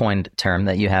coined term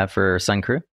that you have for Sun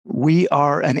Crew? We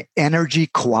are an energy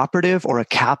cooperative or a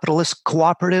capitalist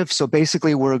cooperative. So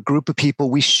basically, we're a group of people.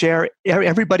 We share,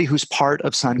 everybody who's part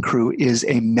of Sun Crew is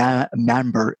a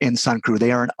member in Sun Crew.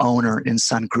 They are an owner in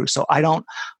Sun Crew. So I don't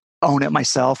own it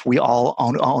myself. We all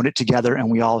own it together, and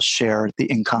we all share the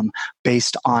income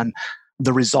based on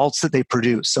the results that they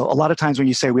produce. So a lot of times when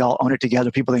you say we all own it together,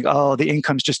 people think, oh, the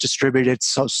income's just distributed,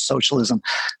 so socialism.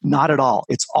 Not at all.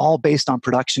 It's all based on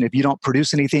production. If you don't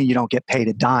produce anything, you don't get paid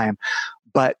a dime.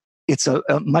 But it's a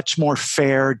much more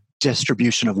fair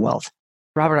distribution of wealth.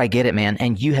 Robert, I get it, man.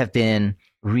 And you have been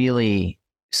really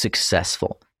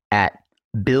successful at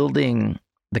building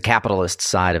the capitalist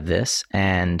side of this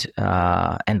and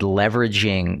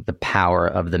leveraging the power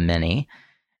of the many.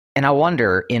 And I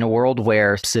wonder, in a world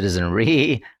where Citizen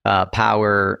Re,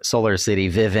 Power, Solar City,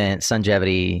 Vivint,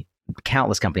 Sungevity,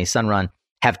 countless companies, Sunrun,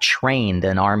 have trained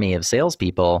an army of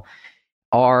salespeople.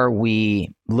 Are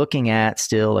we looking at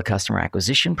still a customer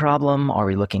acquisition problem? Are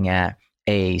we looking at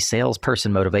a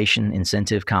salesperson motivation,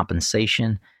 incentive,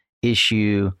 compensation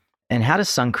issue? And how does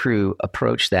SunCrew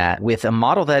approach that with a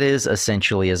model that is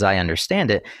essentially, as I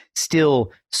understand it,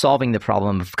 still solving the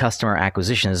problem of customer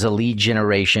acquisition as a lead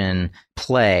generation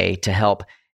play to help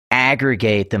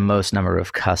aggregate the most number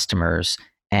of customers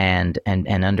and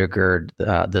undergird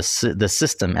the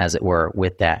system, as it were,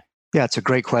 with that? Yeah, it's a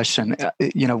great question.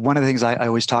 One of the things I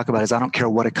always talk about is I don't care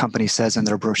what a company says in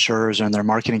their brochures or in their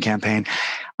marketing campaign.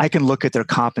 I can look at their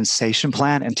compensation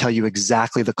plan and tell you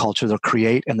exactly the culture they'll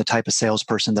create and the type of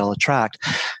salesperson they'll attract,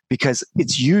 because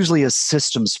it's usually a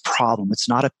systems problem. It's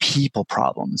not a people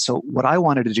problem. So what I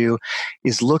wanted to do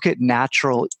is look at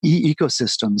natural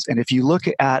ecosystems. And if you look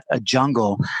at a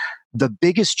jungle, the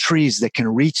biggest trees that can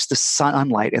reach the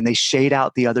sunlight and they shade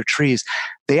out the other trees,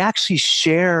 they actually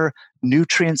share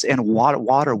nutrients and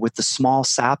water with the small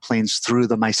saplings through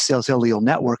the mycelial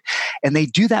network. And they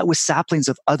do that with saplings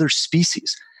of other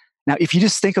species. Now, if you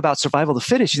just think about survival of the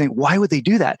fittest, you think, why would they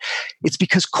do that? It's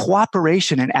because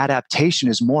cooperation and adaptation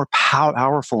is more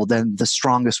powerful than the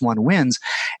strongest one wins.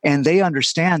 And they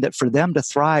understand that for them to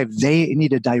thrive, they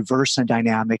need a diverse and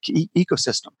dynamic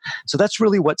ecosystem. So that's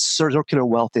really what circular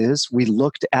wealth is. We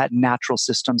looked at natural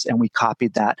systems and we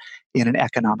copied that in an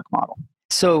economic model.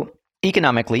 So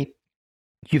economically,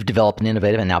 you've developed an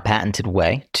innovative and now patented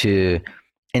way to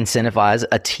incentivize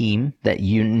a team that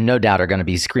you no doubt are going to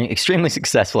be extremely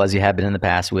successful, as you have been in the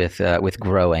past with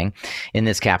growing in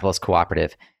this capitalist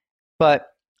cooperative. But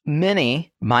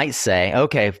many might say,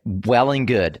 okay, well and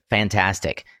good,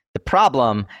 fantastic. The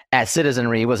problem at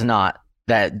Citizenry was not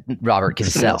that Robert can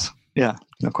sell. Yeah,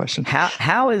 no question.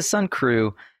 How is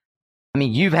SunCrew? I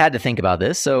mean, you've had to think about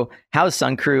this. So how is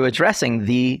SunCrew addressing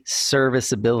the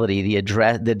serviceability, the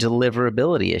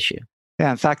deliverability issue? Yeah,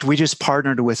 in fact, we just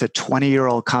partnered with a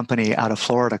 20-year-old company out of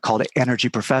Florida called Energy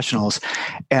Professionals,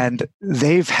 and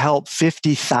they've helped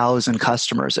 50,000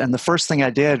 customers. And the first thing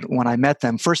I did when I met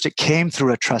them, first it came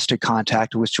through a trusted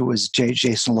contact, which was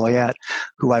Jason Loyette,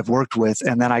 who I've worked with.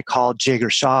 And then I called Jager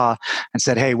Shaw and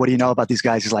said, hey, what do you know about these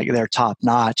guys? He's like, they're top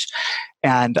notch.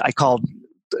 And I called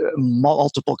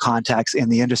multiple contacts in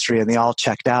the industry and they all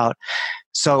checked out.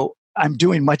 So I'm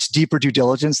doing much deeper due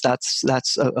diligence. That's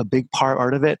a big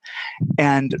part of it.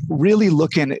 And really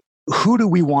looking at who do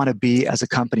we want to be as a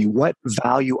company? What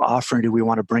value offering do we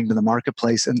want to bring to the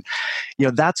marketplace? And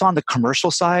that's on the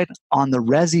commercial side. On the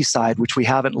resi side, which we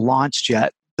haven't launched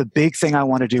yet, the big thing I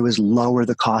want to do is lower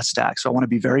the cost stack. So I want to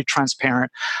be very transparent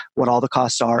what all the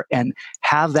costs are and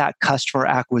have that customer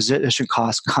acquisition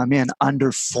cost come in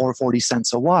under 440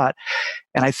 cents a watt.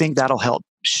 And I think that'll help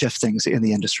shift things in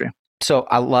the industry. So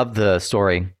I love the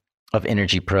story of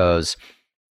Energy Pros.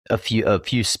 A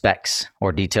few specs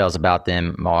or details about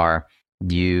them are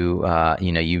you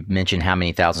mentioned how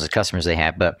many thousands of customers they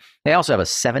have, but they also have a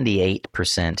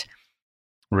 78%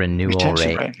 renewal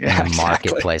retention rate Yeah, in the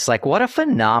marketplace. Like, what a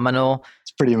phenomenal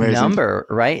it's pretty amazing number,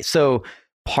 right? So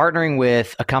partnering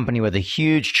with a company with a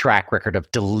huge track record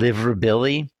of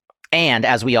deliverability, and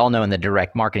as we all know in the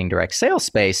direct marketing, direct sales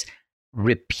space,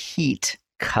 repeat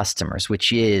customers,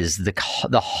 which is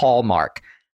the hallmark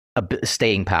of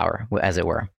staying power, as it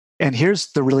were. And here's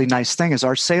the really nice thing is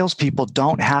our salespeople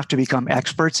don't have to become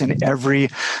experts in every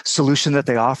solution that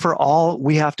they offer. All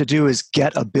we have to do is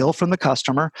get a bill from the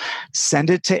customer,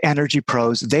 send it to Energy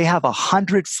Pros. They have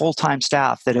 100 full-time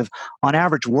staff that have, on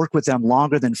average, worked with them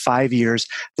longer than 5 years.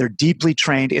 They're deeply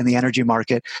trained in the energy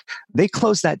market. They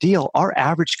close that deal. Our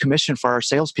average commission for our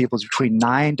salespeople is between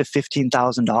 $9,000 to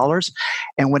 $15,000.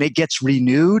 And when it gets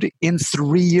renewed in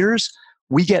 3 years,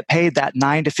 we get paid that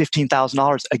 $9,000 to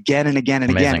 $15,000 again and again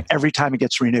and Amazing. again every time it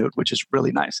gets renewed, which is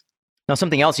really nice. Now,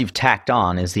 something else you've tacked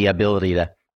on is the ability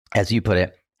to, as you put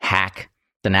it, hack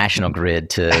the national grid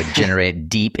to generate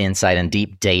deep insight and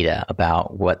deep data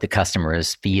about what the customer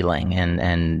is feeling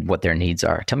and what their needs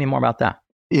are. Tell me more about that.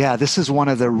 Yeah, this is one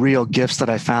of the real gifts that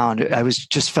I found. I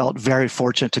just felt very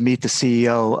fortunate to meet the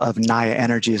CEO of Naya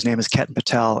Energy. His name is Ketan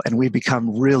Patel, and we've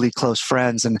become really close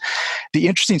friends. And the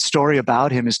interesting story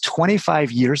about him is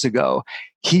 25 years ago,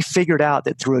 he figured out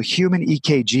that through a human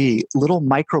EKG, little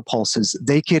micropulses,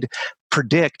 they could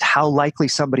predict how likely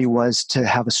somebody was to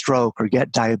have a stroke or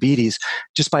get diabetes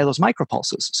just by those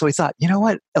micropulses. So he thought, you know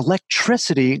what?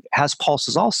 Electricity has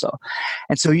pulses also.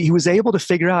 And so he was able to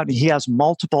figure out, and he has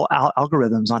multiple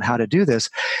algorithms on how to do this,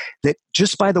 that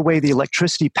just by the way the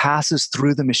electricity passes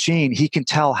through the machine, he can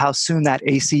tell how soon that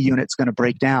AC unit's going to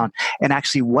break down and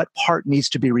actually what part needs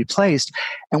to be replaced.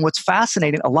 And what's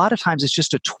fascinating, a lot of times it's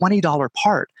just a $20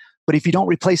 part. But if you don't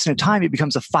replace it in time, it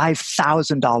becomes a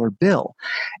 $5,000 bill.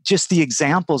 Just the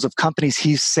examples of companies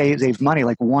he's saved money,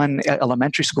 like one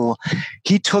elementary school,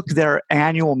 he took their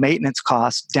annual maintenance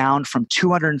costs down from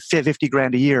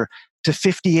 $250,000 a year to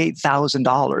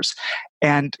 $58,000.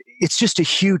 And it's just a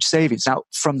huge savings. Now,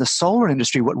 from the solar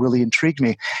industry, what really intrigued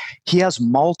me, he has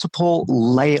multiple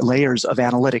layers of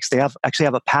analytics. They actually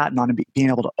have a patent on being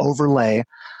able to overlay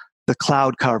the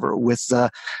cloud cover with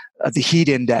the heat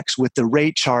index, with the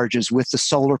rate charges, with the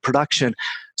solar production.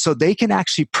 So they can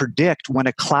actually predict when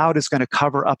a cloud is going to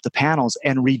cover up the panels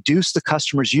and reduce the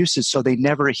customer's usage so they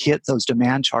never hit those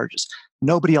demand charges.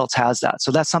 Nobody else has that.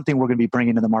 So that's something we're going to be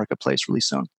bringing to the marketplace really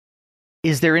soon.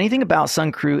 Is there anything about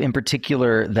SunCrew in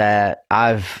particular that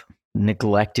I've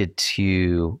neglected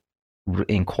to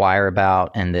inquire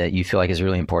about and that you feel like is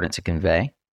really important to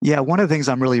convey? Yeah, one of the things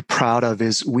I'm really proud of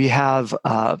is we have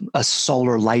a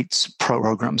solar lights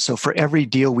program. So for every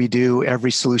deal we do,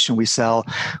 every solution we sell,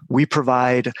 we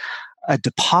provide a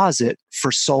deposit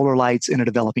for solar lights in a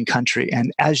developing country.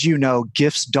 And as you know,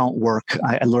 gifts don't work.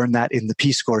 I learned that in the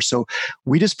Peace Corps. So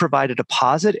we just provide a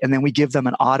deposit and then we give them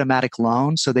an automatic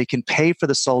loan so they can pay for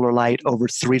the solar light over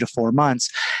 3 to 4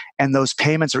 months. And those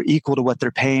payments are equal to what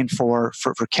they're paying for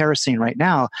kerosene right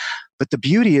now. But the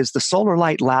beauty is the solar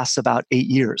light lasts about 8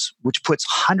 years, which puts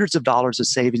hundreds of dollars of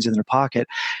savings in their pocket.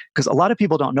 Because a lot of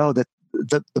people don't know that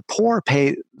the poor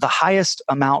pay the highest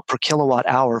amount per kilowatt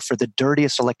hour for the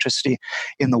dirtiest electricity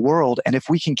in the world. And if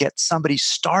we can get somebody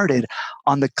started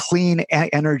on the clean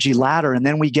energy ladder, and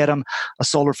then we get them a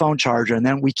solar phone charger, and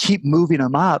then we keep moving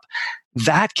them up,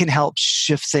 that can help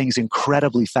shift things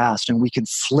incredibly fast. And we can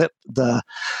flip the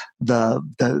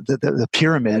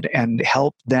pyramid and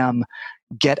help them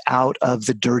get out of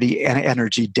the dirty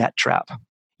energy debt trap.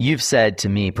 You've said to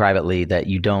me privately that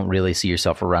you don't really see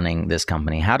yourself running this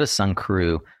company. How does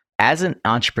SunCrew, as an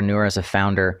entrepreneur, as a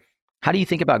founder, how do you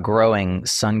think about growing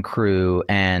SunCrew,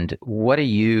 and what do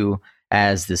you,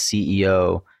 as the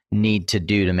CEO, need to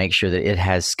do to make sure that it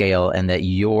has scale and that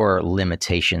your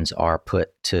limitations are put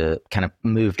to kind of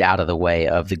moved out of the way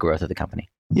of the growth of the company?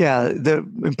 Yeah, the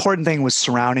important thing was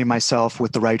surrounding myself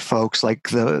with the right folks,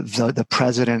 like the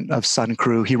president of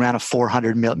SunCrew. He ran a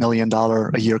 $400 million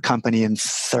a year company in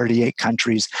 38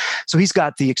 countries. So he's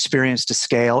got the experience to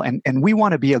scale, and we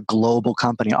want to be a global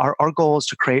company. Our goal is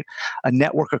to create a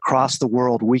network across the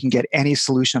world where we can get any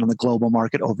solution on the global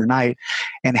market overnight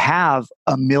and have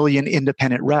 1 million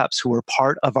independent reps who are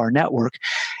part of our network.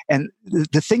 And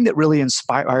the thing that really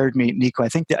inspired me, Nico, I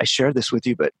think that I shared this with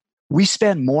you, but we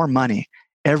spend more money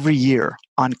every year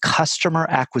on customer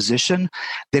acquisition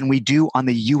than we do on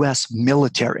the US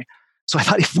military. So I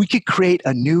thought if we could create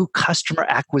a new customer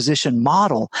acquisition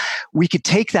model, we could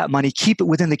take that money, keep it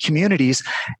within the communities.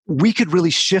 We could really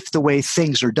shift the way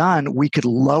things are done. We could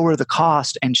lower the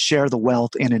cost and share the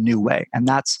wealth in a new way. And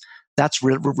that's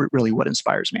really what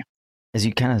inspires me. As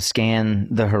you kind of scan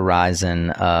the horizon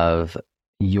of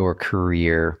your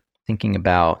career, thinking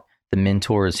about the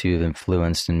mentors who've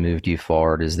influenced and moved you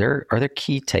forward, are there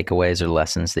key takeaways or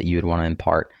lessons that you would want to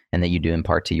impart and that you do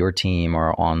impart to your team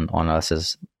or on us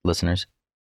as listeners?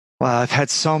 Well, I've had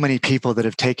so many people that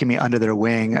have taken me under their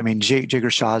wing. I mean, Jigar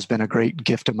Shah has been a great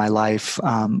gift of my life.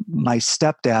 My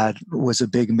stepdad was a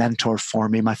big mentor for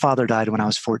me. My father died when I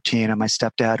was 14, and my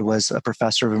stepdad was a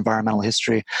professor of environmental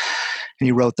history, and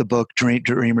he wrote the book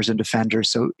Dreamers and Defenders.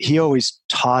 So he always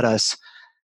taught us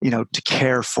to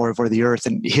care for the earth.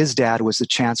 And his dad was the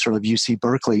chancellor of UC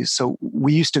Berkeley. So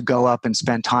we used to go up and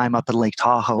spend time up at Lake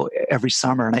Tahoe every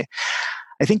summer. And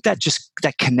I think that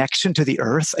connection to the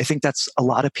earth, I think that's a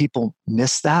lot of people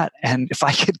miss that. And if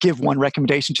I could give one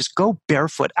recommendation, just go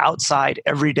barefoot outside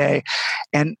every day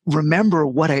and remember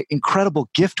what an incredible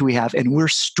gift we have. And we're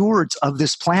stewards of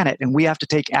this planet, and we have to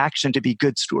take action to be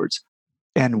good stewards.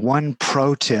 And one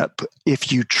pro tip,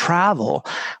 if you travel,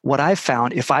 what I've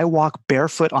found, if I walk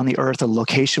barefoot on the earth, a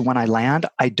location when I land,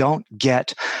 I don't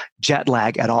get jet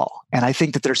lag at all. And I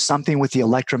think that there's something with the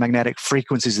electromagnetic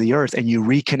frequencies of the earth, and you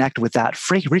reconnect with that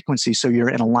frequency so you're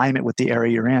in alignment with the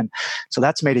area you're in. So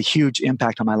that's made a huge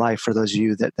impact on my life for those of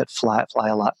you that fly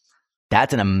a lot.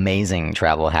 That's an amazing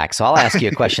travel hack. So I'll ask you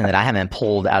a question that I haven't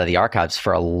pulled out of the archives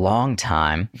for a long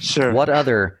time. Sure. What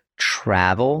other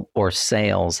travel or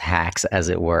sales hacks, as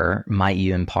it were, might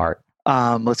you impart?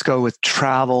 Let's go with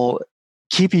travel.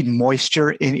 Keeping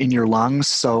moisture in your lungs.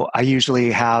 So I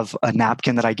usually have a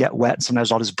napkin that I get wet.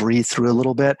 Sometimes I'll just breathe through a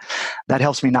little bit. That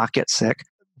helps me not get sick.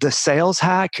 The sales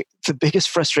hack, the biggest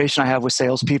frustration I have with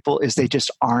salespeople is they just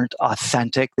aren't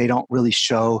authentic. They don't really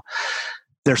show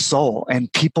their soul.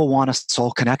 And people want a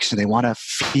soul connection. They want to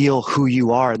feel who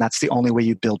you are. And that's the only way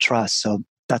you build trust. So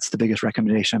that's the biggest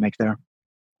recommendation I make there.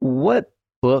 what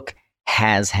book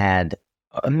has had,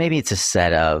 maybe it's a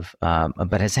set of,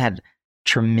 but has had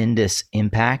tremendous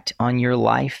impact on your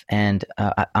life? And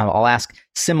I'll ask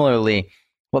similarly,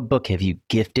 what book have you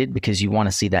gifted because you want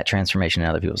to see that transformation in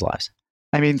other people's lives?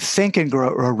 I mean, Think and Grow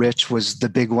Rich was the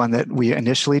big one that we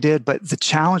initially did. But the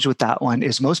challenge with that one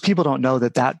is most people don't know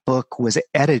that that book was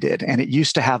edited, and it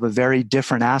used to have a very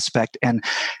different aspect. And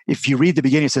if you read the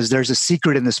beginning, it says there's a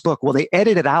secret in this book. Well, they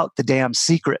edited out the damn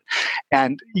secret.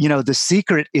 And, the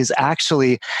secret is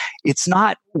actually, it's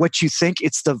not what you think.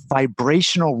 It's the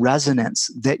vibrational resonance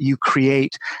that you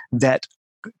create that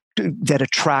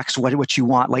attracts what you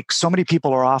want. Like, so many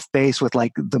people are off base with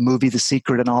like the movie The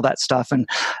Secret and all that stuff. And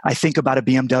I think about a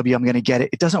BMW, I'm going to get it.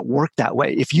 It doesn't work that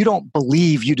way. If you don't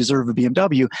believe you deserve a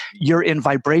BMW, you're in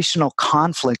vibrational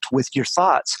conflict with your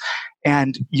thoughts.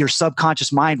 And your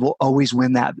subconscious mind will always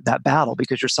win that battle,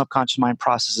 because your subconscious mind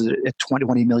processes it at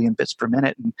 20 million bits per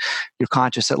minute, and you're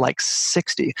conscious at like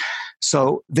 60.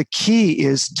 So the key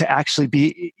is to actually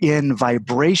be in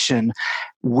vibration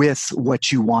with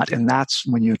what you want, and that's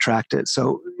when you attract it.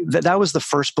 So that was the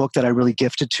first book that I really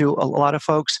gifted to a lot of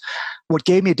folks. What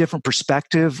gave me a different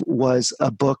perspective was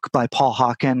a book by Paul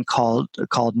Hawken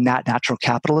called Natural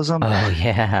Capitalism. Oh,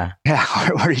 yeah. Yeah,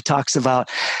 where he talks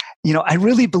about, I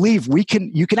really believe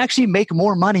you can actually make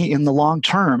more money in the long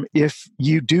term if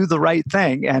you do the right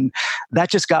thing. And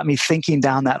that just got me thinking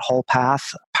down that whole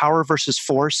path. Power versus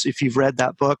Force, if you've read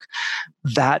that book,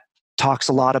 that talks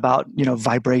a lot about,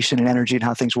 vibration and energy and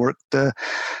how things work. The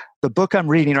book I'm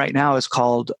reading right now is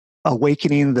called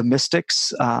Awakening the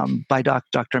Mystics by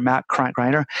Dr. Matt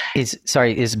Greiner.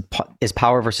 Is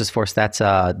Power versus Force, that's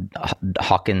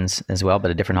Hawkins as well, but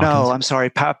a different Hawkins? No, I'm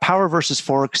sorry. Power versus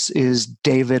Force is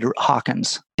David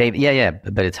Hawkins. Yeah,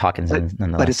 but it's Hawkins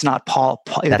nonetheless. But it's not Paul.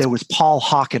 There was Paul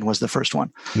Hawken was the first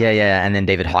one. Yeah, and then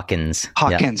David Hawkins.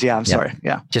 Hawkins, I'm sorry.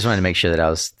 Yeah. Just wanted to make sure that I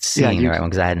was seeing the right one,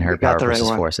 because I hadn't heard Power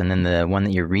versus Force. And then the one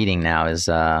that you're reading now is...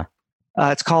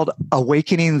 it's called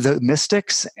Awakening the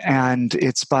Mystics, and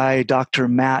it's by Dr.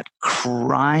 Matt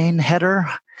Kreinheder.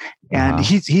 And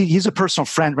he's a personal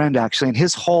friend actually, and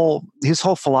his whole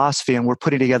philosophy, and we're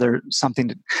putting together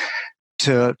something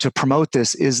to promote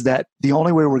this, is that the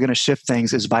only way we're going to shift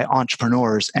things is by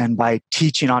entrepreneurs, and by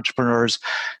teaching entrepreneurs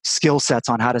skill sets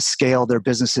on how to scale their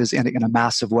businesses in a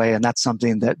massive way. And that's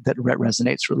something that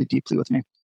resonates really deeply with me.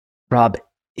 Rob,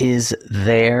 is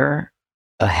there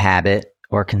a habit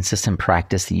or consistent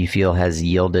practice that you feel has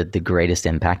yielded the greatest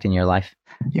impact in your life?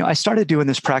 I started doing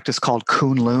this practice called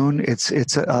Kunlun.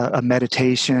 It's a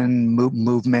meditation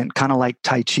movement, kind of like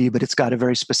Tai Chi, but it's got a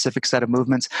very specific set of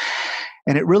movements.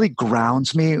 And it really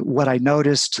grounds me. What I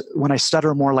noticed when I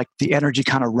stutter more, like the energy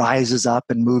kind of rises up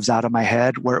and moves out of my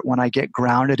head, where when I get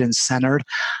grounded and centered,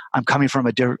 I'm coming from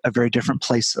a very different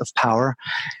place of power.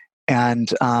 And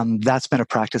that's been a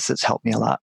practice that's helped me a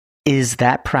lot. Is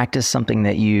that practice something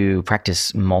that you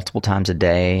practice multiple times a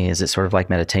day? Is it sort of like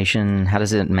meditation? How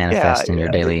does it manifest in your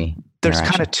daily There's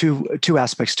kind of two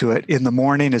aspects to it. In the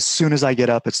morning, as soon as I get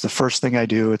up, it's the first thing I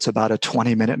do. It's about a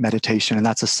 20-minute meditation, and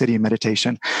that's a sitting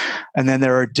meditation. And then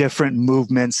there are different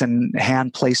movements and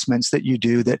hand placements that you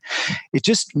do that it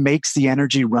just makes the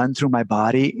energy run through my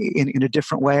body in a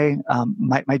different way.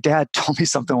 My dad told me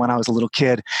something when I was a little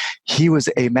kid. He was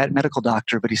a medical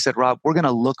doctor, but he said, Rob, we're going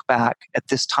to look back at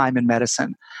this time in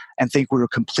medicine and think we were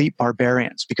complete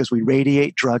barbarians because we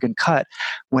radiate, drug, and cut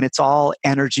when it's all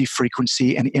energy,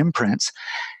 frequency, and imprints.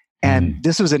 And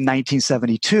this was in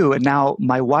 1972. And now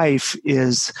my wife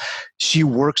she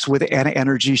works with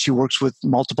energy. She works with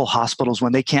multiple hospitals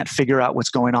when they can't figure out what's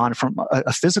going on from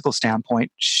a physical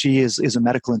standpoint. She is a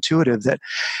medical intuitive that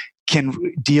can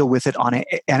deal with it on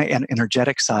an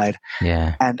energetic side.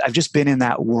 Yeah. And I've just been in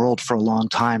that world for a long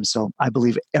time. So I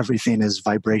believe everything is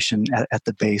vibration at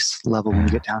the base level when you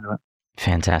get down to it.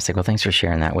 Fantastic. Well, thanks for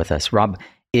sharing that with us. Rob,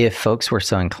 if folks were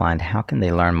so inclined, how can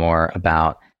they learn more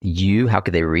about you? How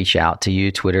could they reach out to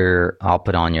you? Twitter, I'll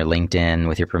put on your LinkedIn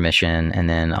with your permission, and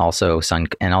then also Sun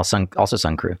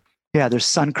Crew. Yeah, there's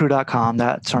suncrew.com.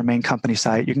 That's our main company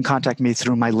site. You can contact me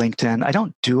through my LinkedIn. I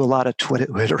don't do a lot of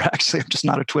Twitter, actually. I'm just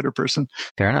not a Twitter person.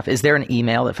 Fair enough. Is there an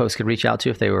email that folks could reach out to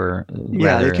if they were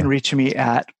Yeah, they can reach me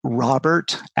at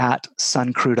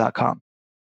robert@suncrew.com.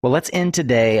 Well, let's end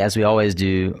today, as we always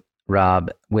do, Rob,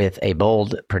 with a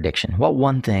bold prediction. What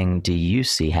one thing do you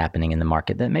see happening in the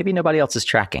market that maybe nobody else is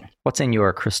tracking? What's in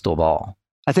your crystal ball?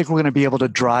 I think we're going to be able to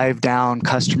drive down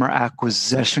customer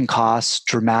acquisition costs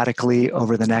dramatically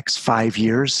over the next 5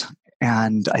 years.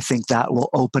 And I think that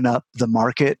will open up the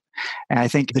market And I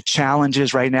think the challenge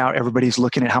is right now, everybody's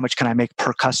looking at how much can I make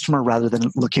per customer rather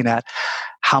than looking at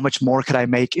how much more could I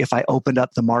make if I opened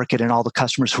up the market and all the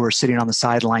customers who are sitting on the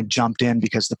sideline jumped in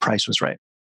because the price was right.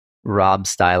 Rob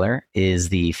Steiler is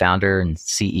the founder and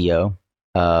CEO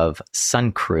of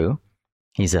SunCrew.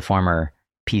 He's a former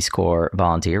Peace Corps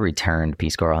volunteer, returned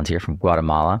Peace Corps volunteer from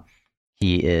Guatemala.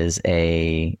 He is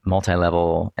a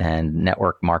multi-level and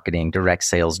network marketing direct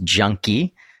sales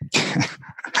junkie.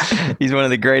 He's one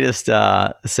of the greatest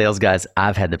sales guys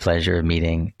I've had the pleasure of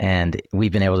meeting, and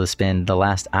we've been able to spend the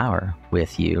last hour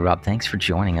with you. Rob, thanks for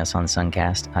joining us on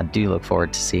Suncast. I do look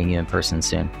forward to seeing you in person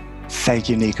soon. Thank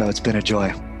you, Nico. It's been a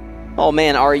joy. Oh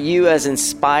man, are you as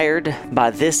inspired by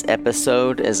this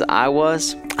episode as I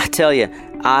was? I tell you,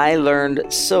 I learned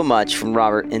so much from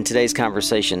Robert in today's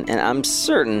conversation, and I'm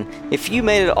certain if you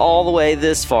made it all the way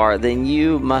this far, then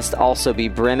you must also be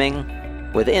brimming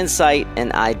with insight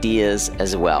and ideas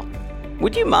as well.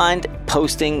 Would you mind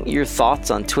posting your thoughts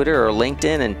on Twitter or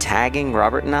LinkedIn and tagging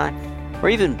Robert and I? Or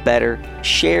even better,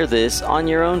 share this on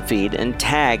your own feed and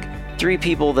tag 3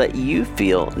 people that you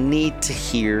feel need to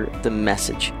hear the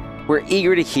message. We're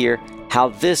eager to hear how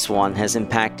this one has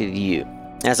impacted you.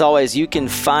 As always, you can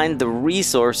find the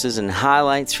resources and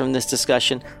highlights from this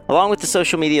discussion, along with the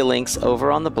social media links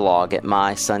over on the blog at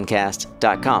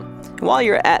mysuncast.com. And while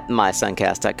you're at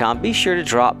mysuncast.com, be sure to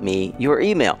drop me your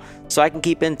email so I can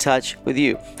keep in touch with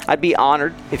you. I'd be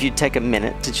honored if you'd take a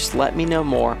minute to just let me know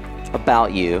more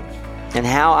about you and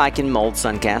how I can mold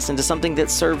Suncast into something that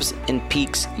serves and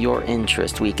piques your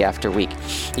interest week after week.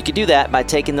 You can do that by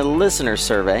taking the listener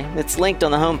survey. It's linked on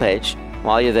the homepage.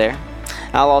 While you're there,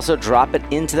 I'll also drop it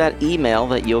into that email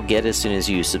that you'll get as soon as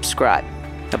you subscribe.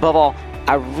 Above all,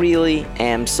 I really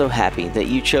am so happy that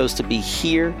you chose to be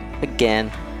here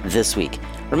again this week.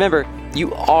 Remember,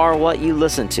 you are what you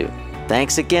listen to.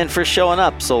 Thanks again for showing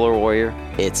up, Solar Warrior.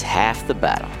 It's half the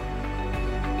battle.